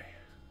memory.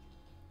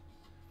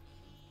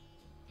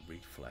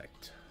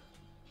 Reflect.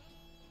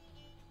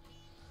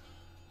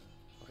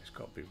 Oh, it's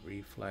got to be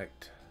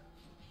reflect.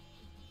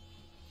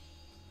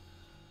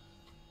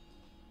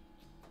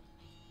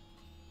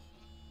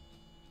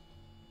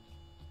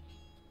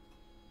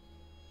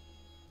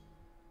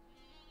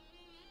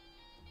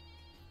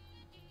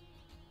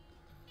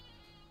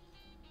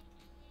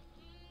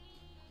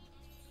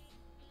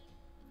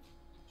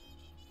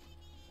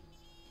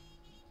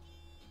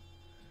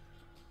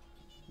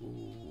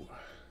 Ooh.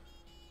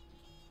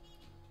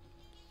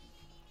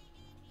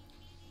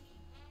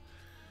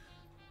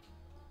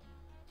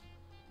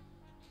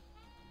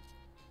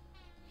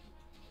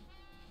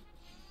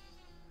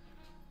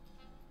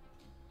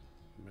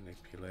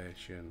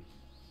 Innovation.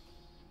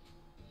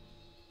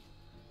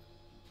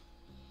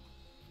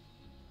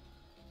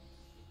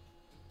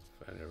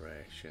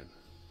 Veneration.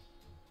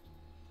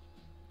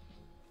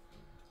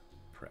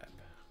 Prep.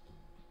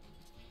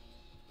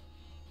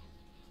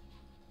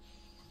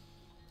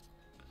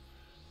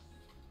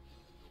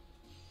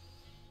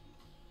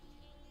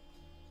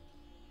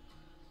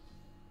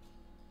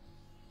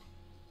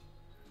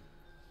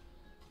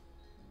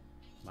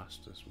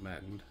 Master's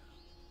Mend.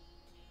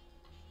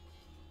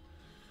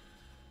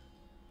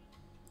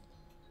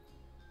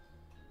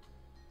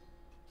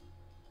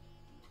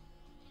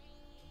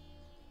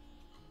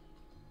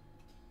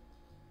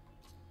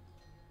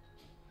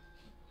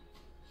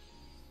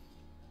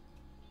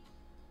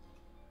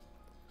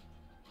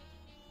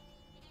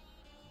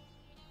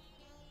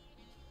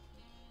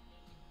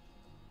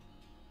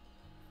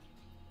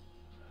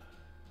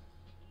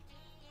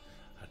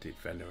 I did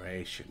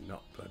Veneration,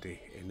 not bloody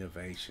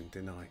Innovation,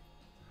 didn't I?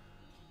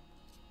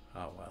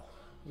 Oh well,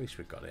 at least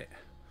we got it.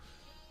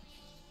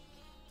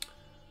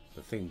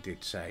 The thing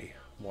did say,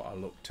 what I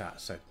looked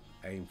at said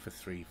aim for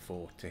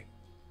 340.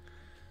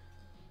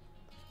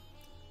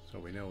 So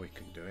we know we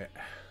can do it.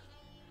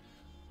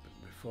 But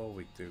before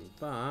we do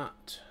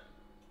that,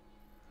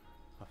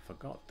 I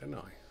forgot, didn't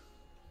I?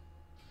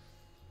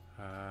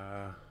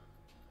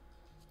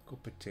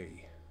 Cup of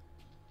tea.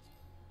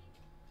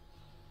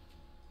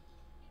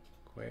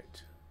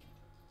 Quit.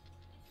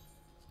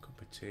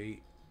 Cup of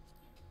tea.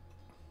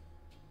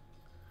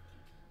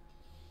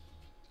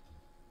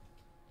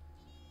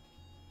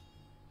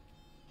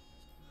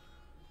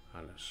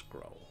 And a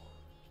scroll.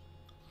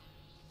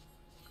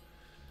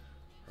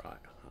 Right,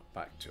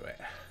 back to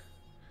it.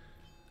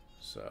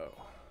 So,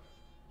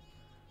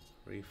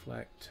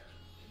 reflect.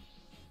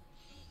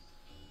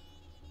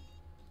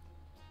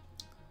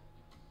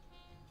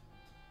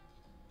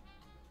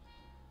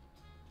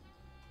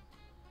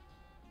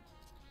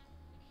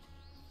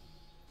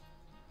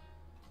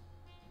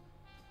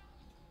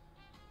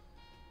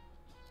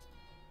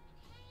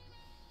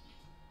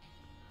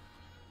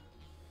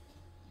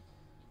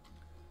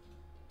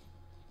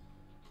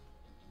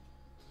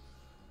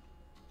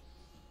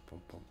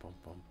 Bum, bum, bum,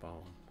 bum,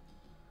 bum.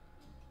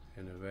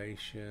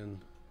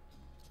 Innovation.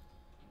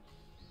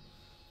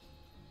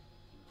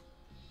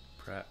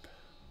 Prep.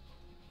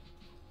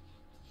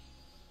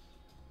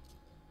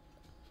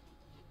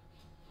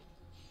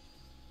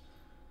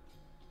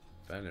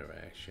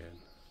 Veneration.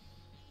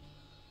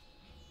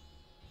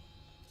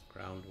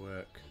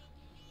 Groundwork.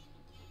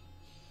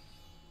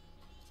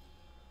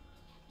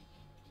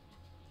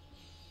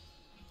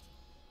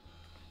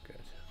 Good.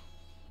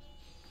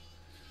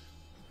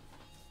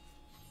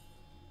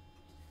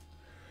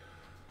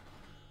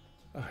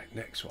 Alright,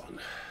 next one.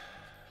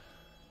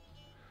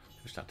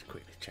 Just have to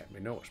quickly check my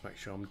notes, make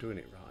sure I'm doing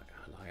it right,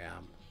 and I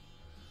am.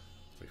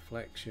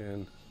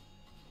 Reflection.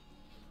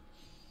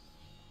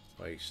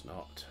 Waste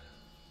not.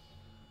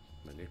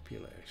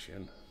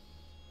 Manipulation.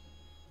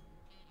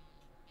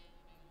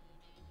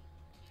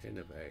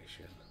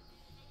 Innovation.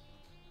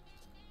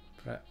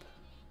 Prep.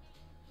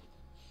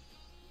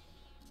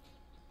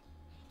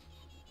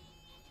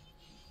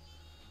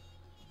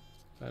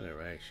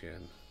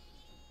 Veneration.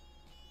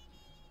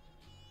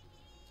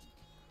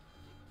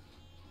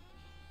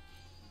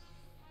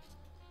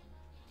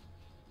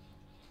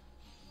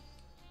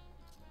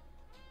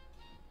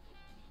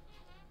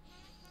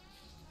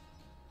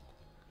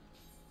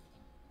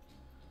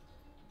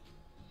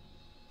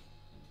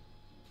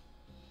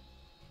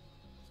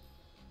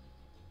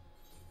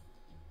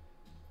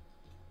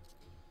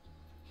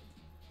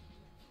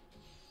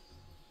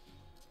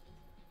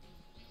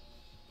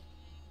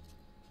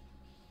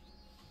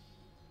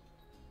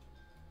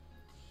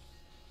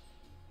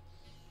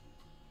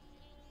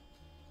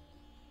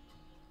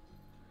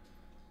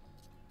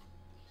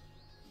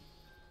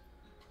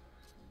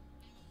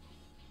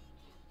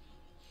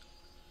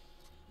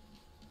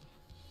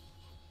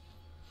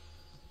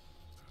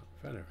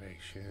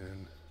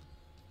 Veneration.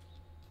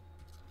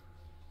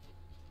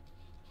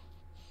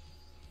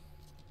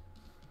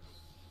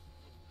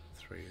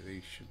 Three of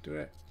these should do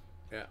it.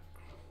 Yeah.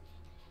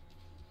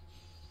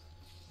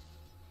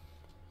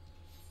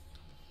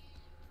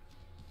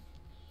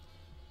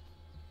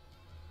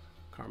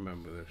 Can't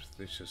remember if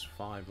this is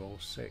 5 or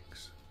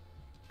 6.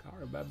 Can't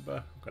remember.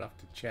 I'm gonna have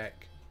to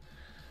check.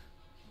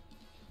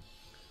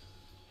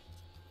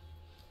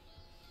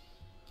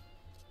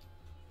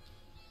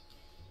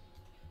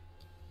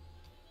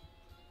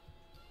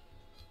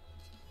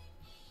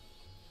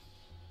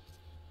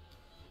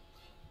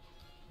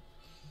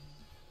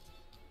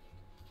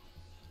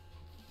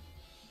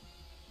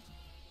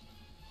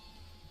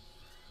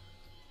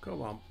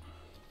 Come on.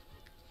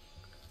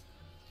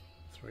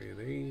 3 of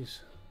these.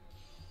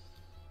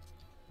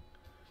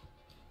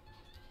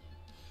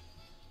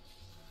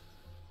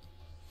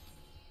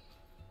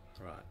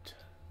 Right.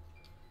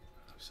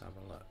 Let's have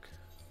a look.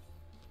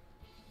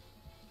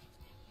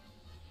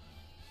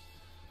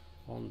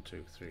 1,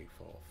 2, 3,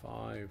 4,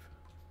 5.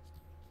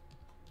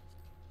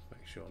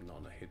 Make sure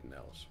none are hidden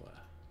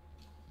elsewhere.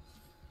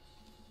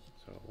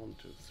 So 1,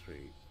 2, 3,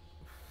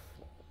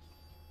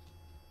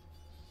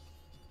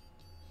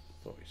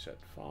 said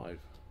 5.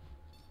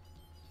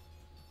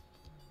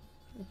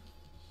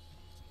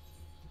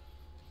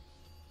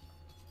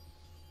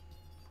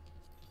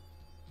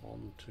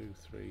 One, two,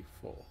 three,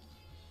 4.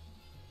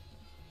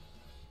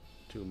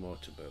 2 more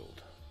to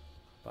build.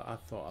 But I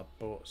thought I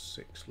bought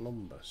 6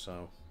 lumber,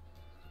 so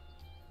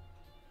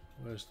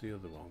where's the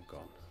other one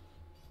gone?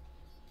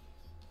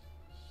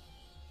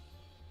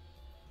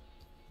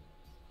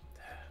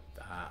 There,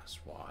 that's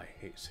why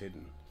it's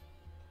hidden.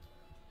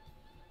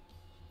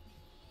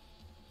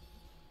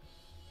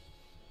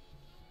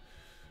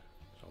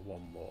 So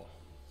 1 more.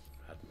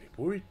 Had me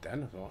worried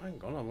then. I thought,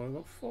 hang on, I've only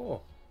got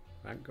 4.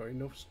 I ain't got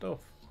enough stuff.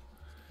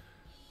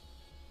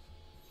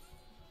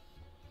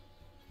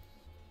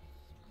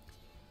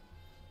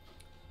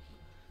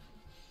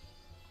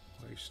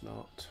 Waste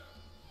not.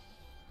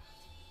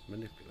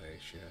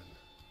 Manipulation.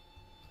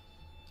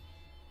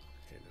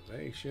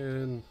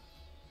 Innovation.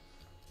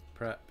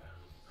 Prep.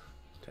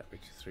 Take me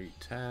to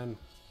 310.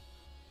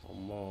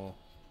 1 more.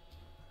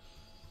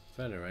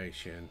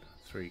 Veneration.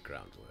 3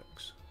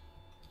 groundworks.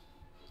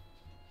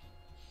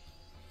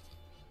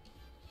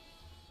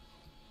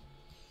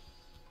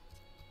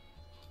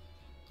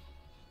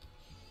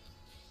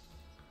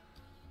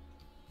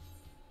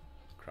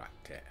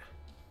 Cracked it.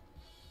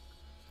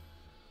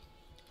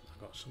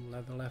 I've got some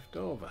leather left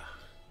over.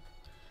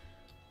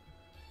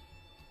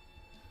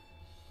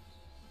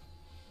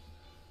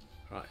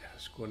 Right,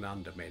 let's go and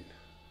hand them in.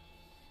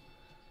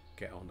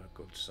 Get on a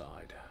good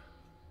side.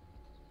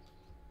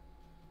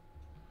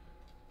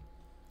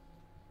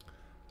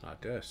 I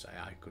dare say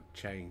I could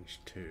change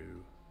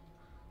to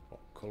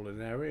what,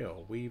 culinary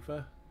or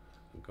weaver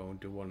and go and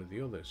do one of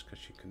the others,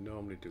 because you can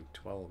normally do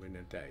 12 in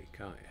a day,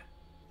 can't you?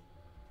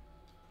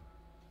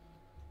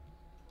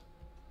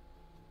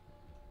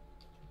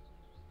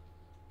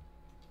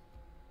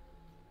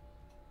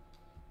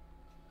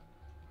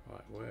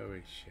 Right, where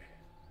is she?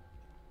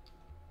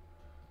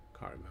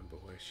 Can't remember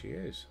where she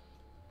is.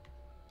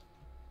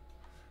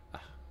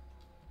 Ah.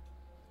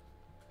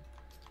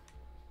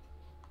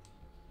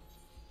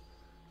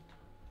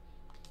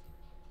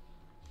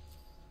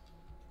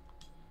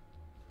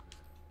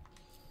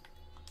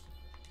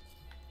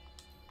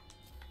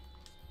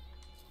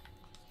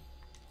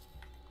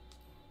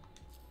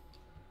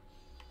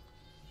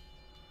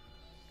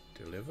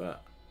 Deliver.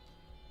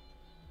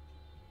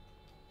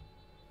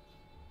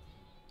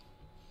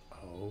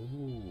 Oh.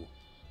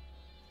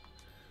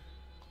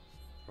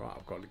 Right,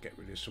 I've got to get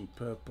rid of some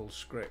purple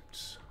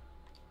scripts.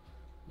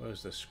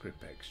 Where's the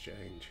script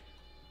exchange?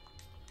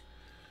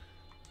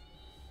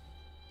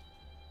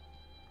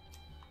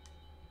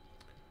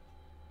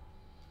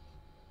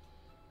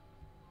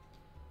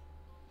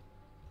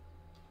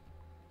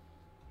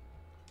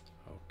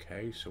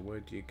 Okay, so where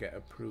do you get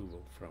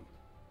approval from?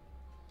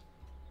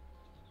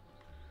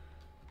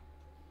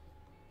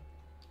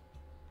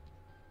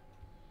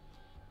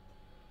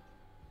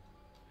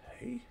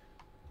 Hey?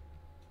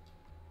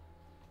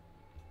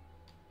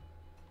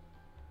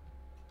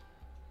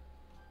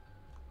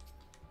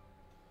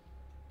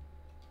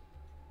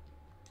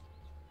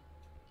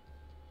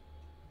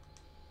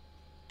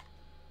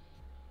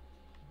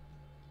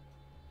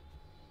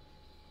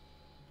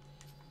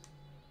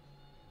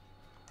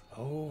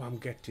 Oh, I'm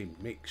getting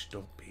mixed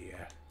up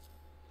here.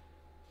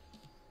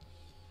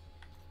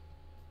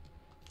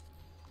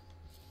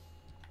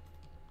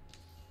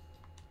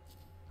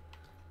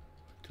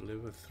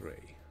 Deliver 3.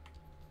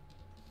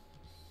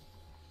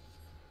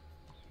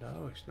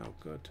 No, it's not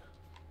good.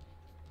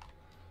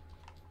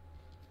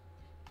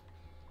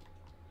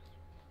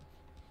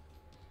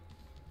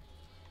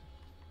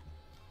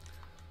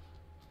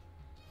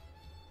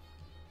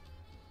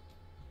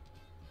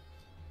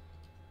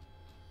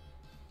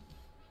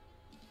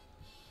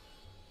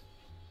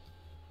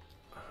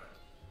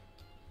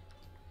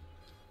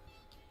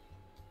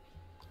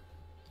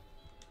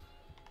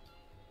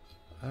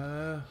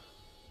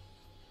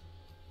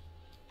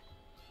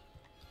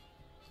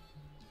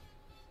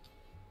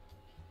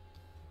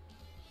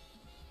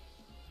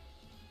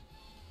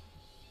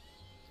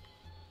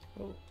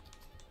 Well,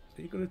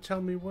 are you going to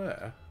tell me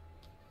where?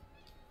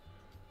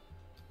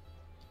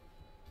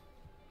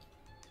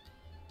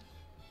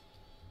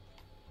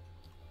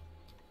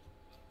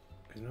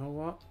 You know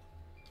what?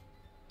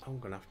 I'm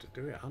going to have to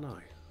do it, aren't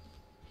I?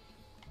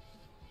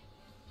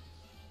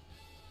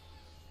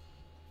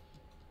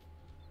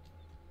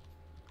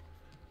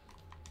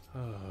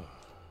 Oh.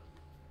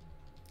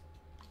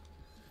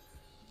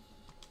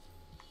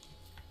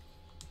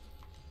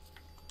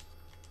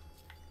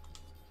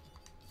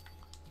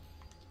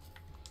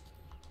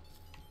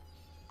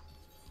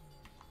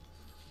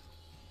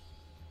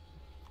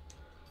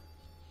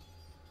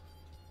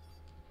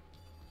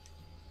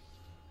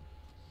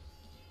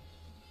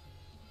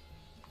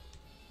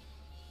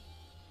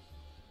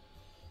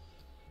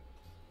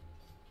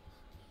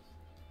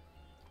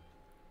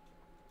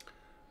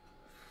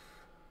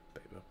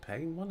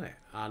 Pain, wasn't it?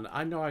 And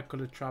I know I could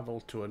have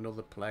travelled to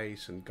another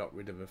place and got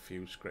rid of a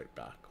few script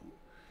back.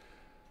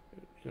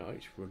 You know,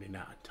 it's running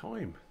out of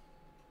time.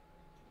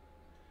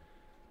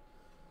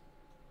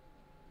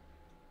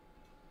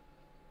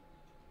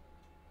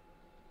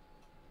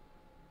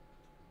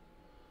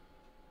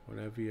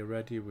 Whenever you're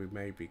ready, we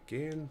may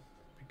begin.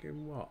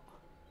 Begin what?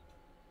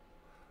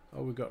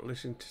 Oh, we got to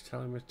listen to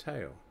tell him a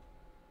tale.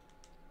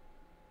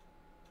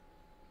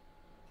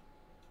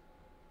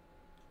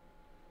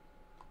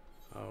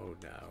 Oh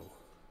no.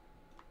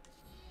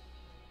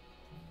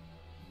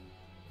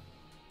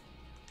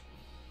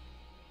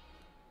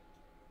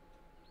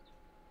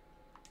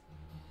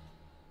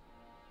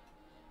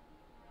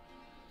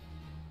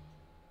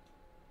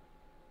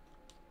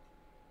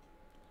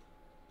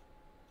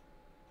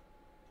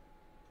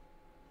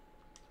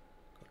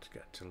 Got to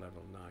get to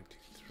level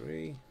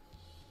 93.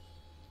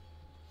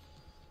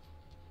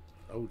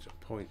 Loads of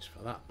points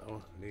for that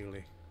though,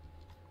 nearly.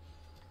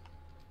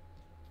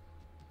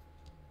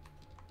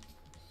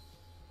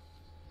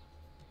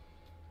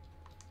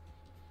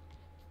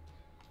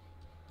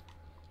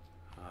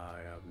 I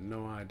have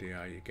no idea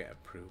how you get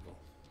approval.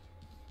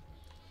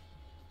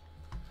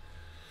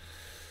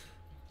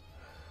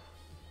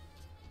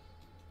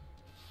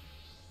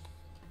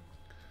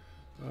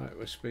 Right,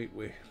 we'll speak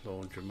with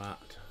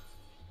Laundromat.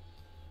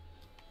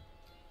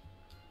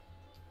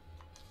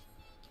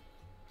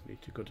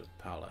 Need to go to the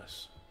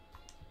palace.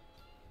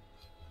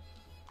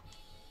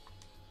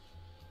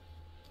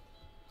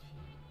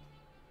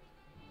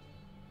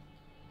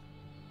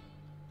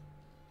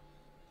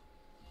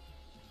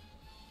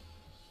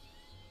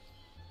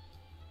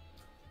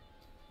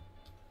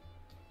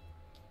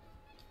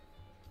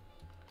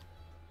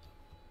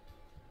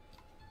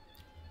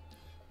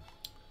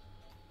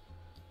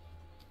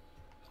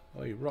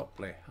 Oi,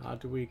 Ropley, how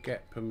do we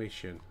get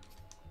permission?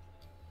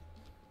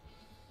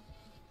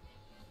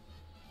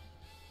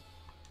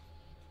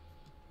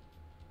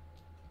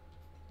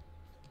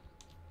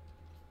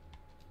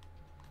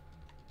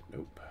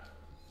 Nope.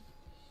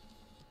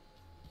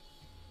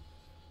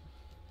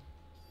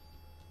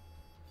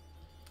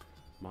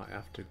 Might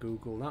have to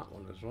Google that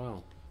one as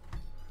well.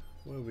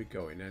 Where are we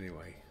going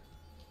anyway?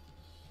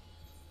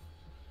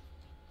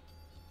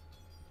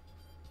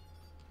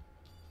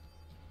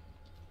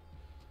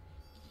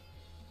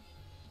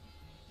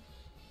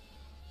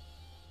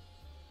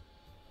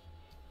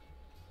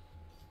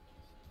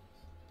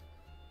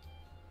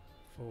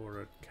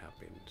 Forward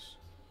cabins.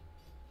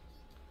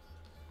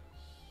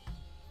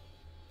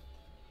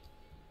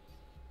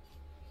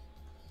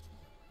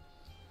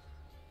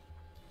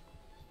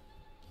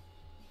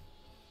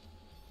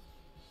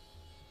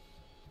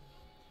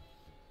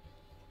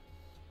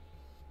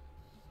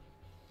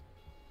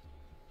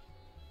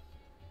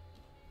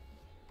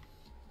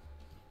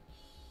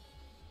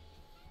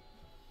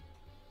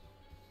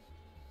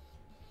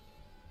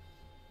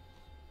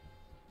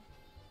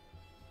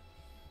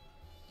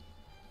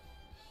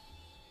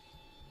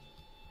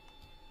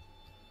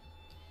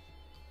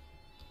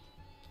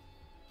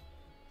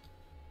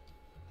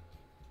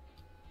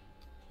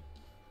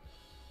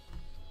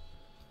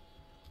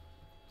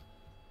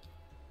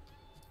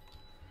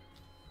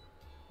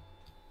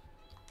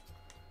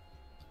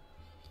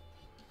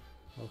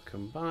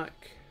 Welcome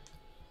back.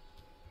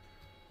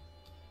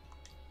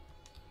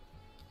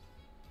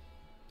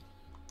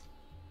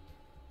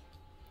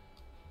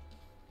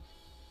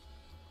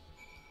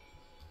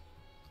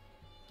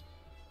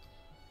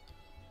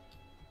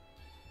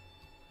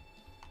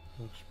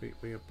 I'll speak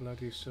with a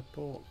bloody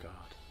support guard.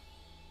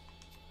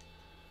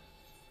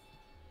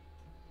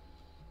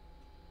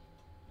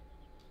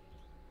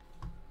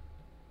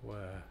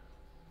 Where?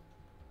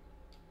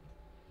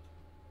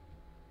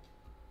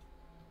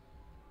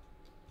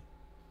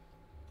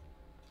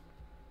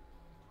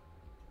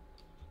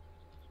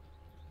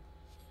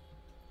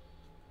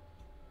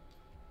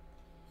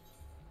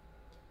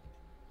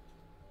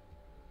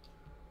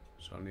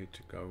 So I need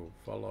to go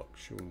Volok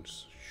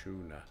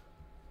Shuna.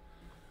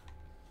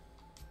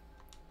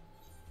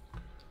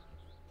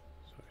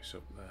 So it's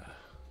up there.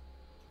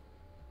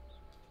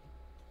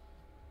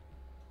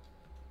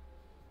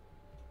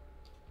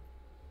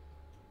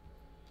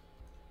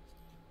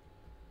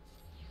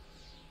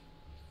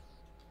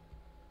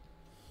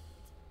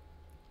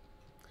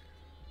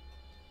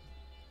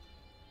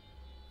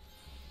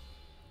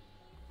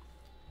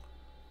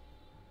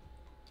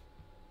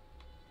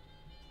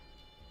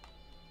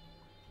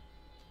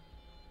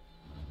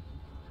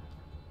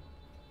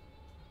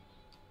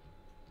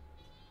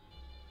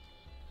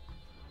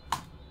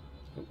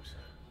 Oops.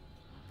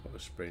 Put a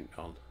sprint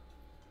on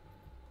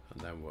and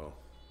then we'll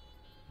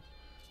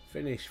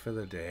finish for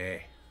the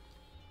day.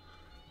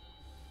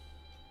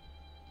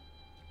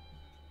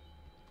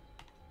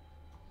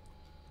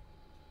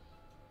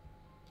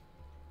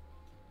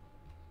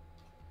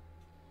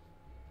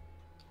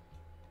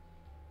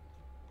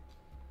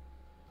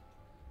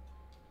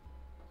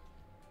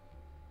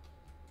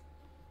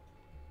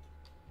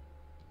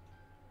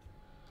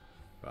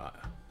 Right,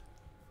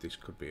 this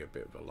could be a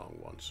bit of a long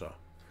one, so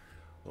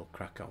we'll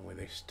crack on with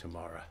this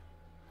tomorrow.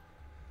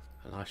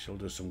 And I shall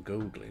do some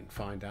Googling,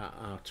 find out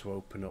how to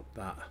open up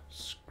that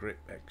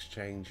script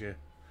exchanger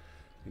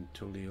in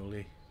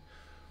Tulliulli,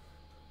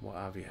 what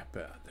have you.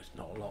 But there's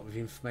not a lot of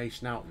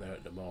information out there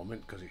at the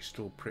moment because it's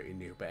still pretty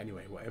new. But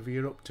anyway, whatever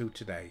you're up to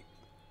today,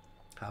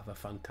 have a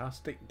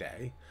fantastic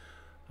day,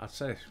 I'd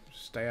say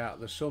stay out of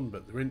the sun,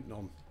 but there ain't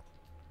none.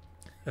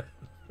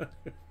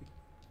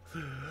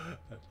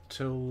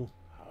 Till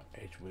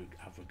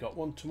have we got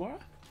one tomorrow?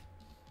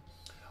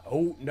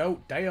 Oh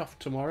no, day off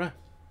tomorrow.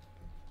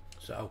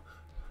 So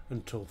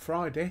until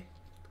Friday,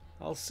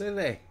 I'll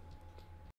silly.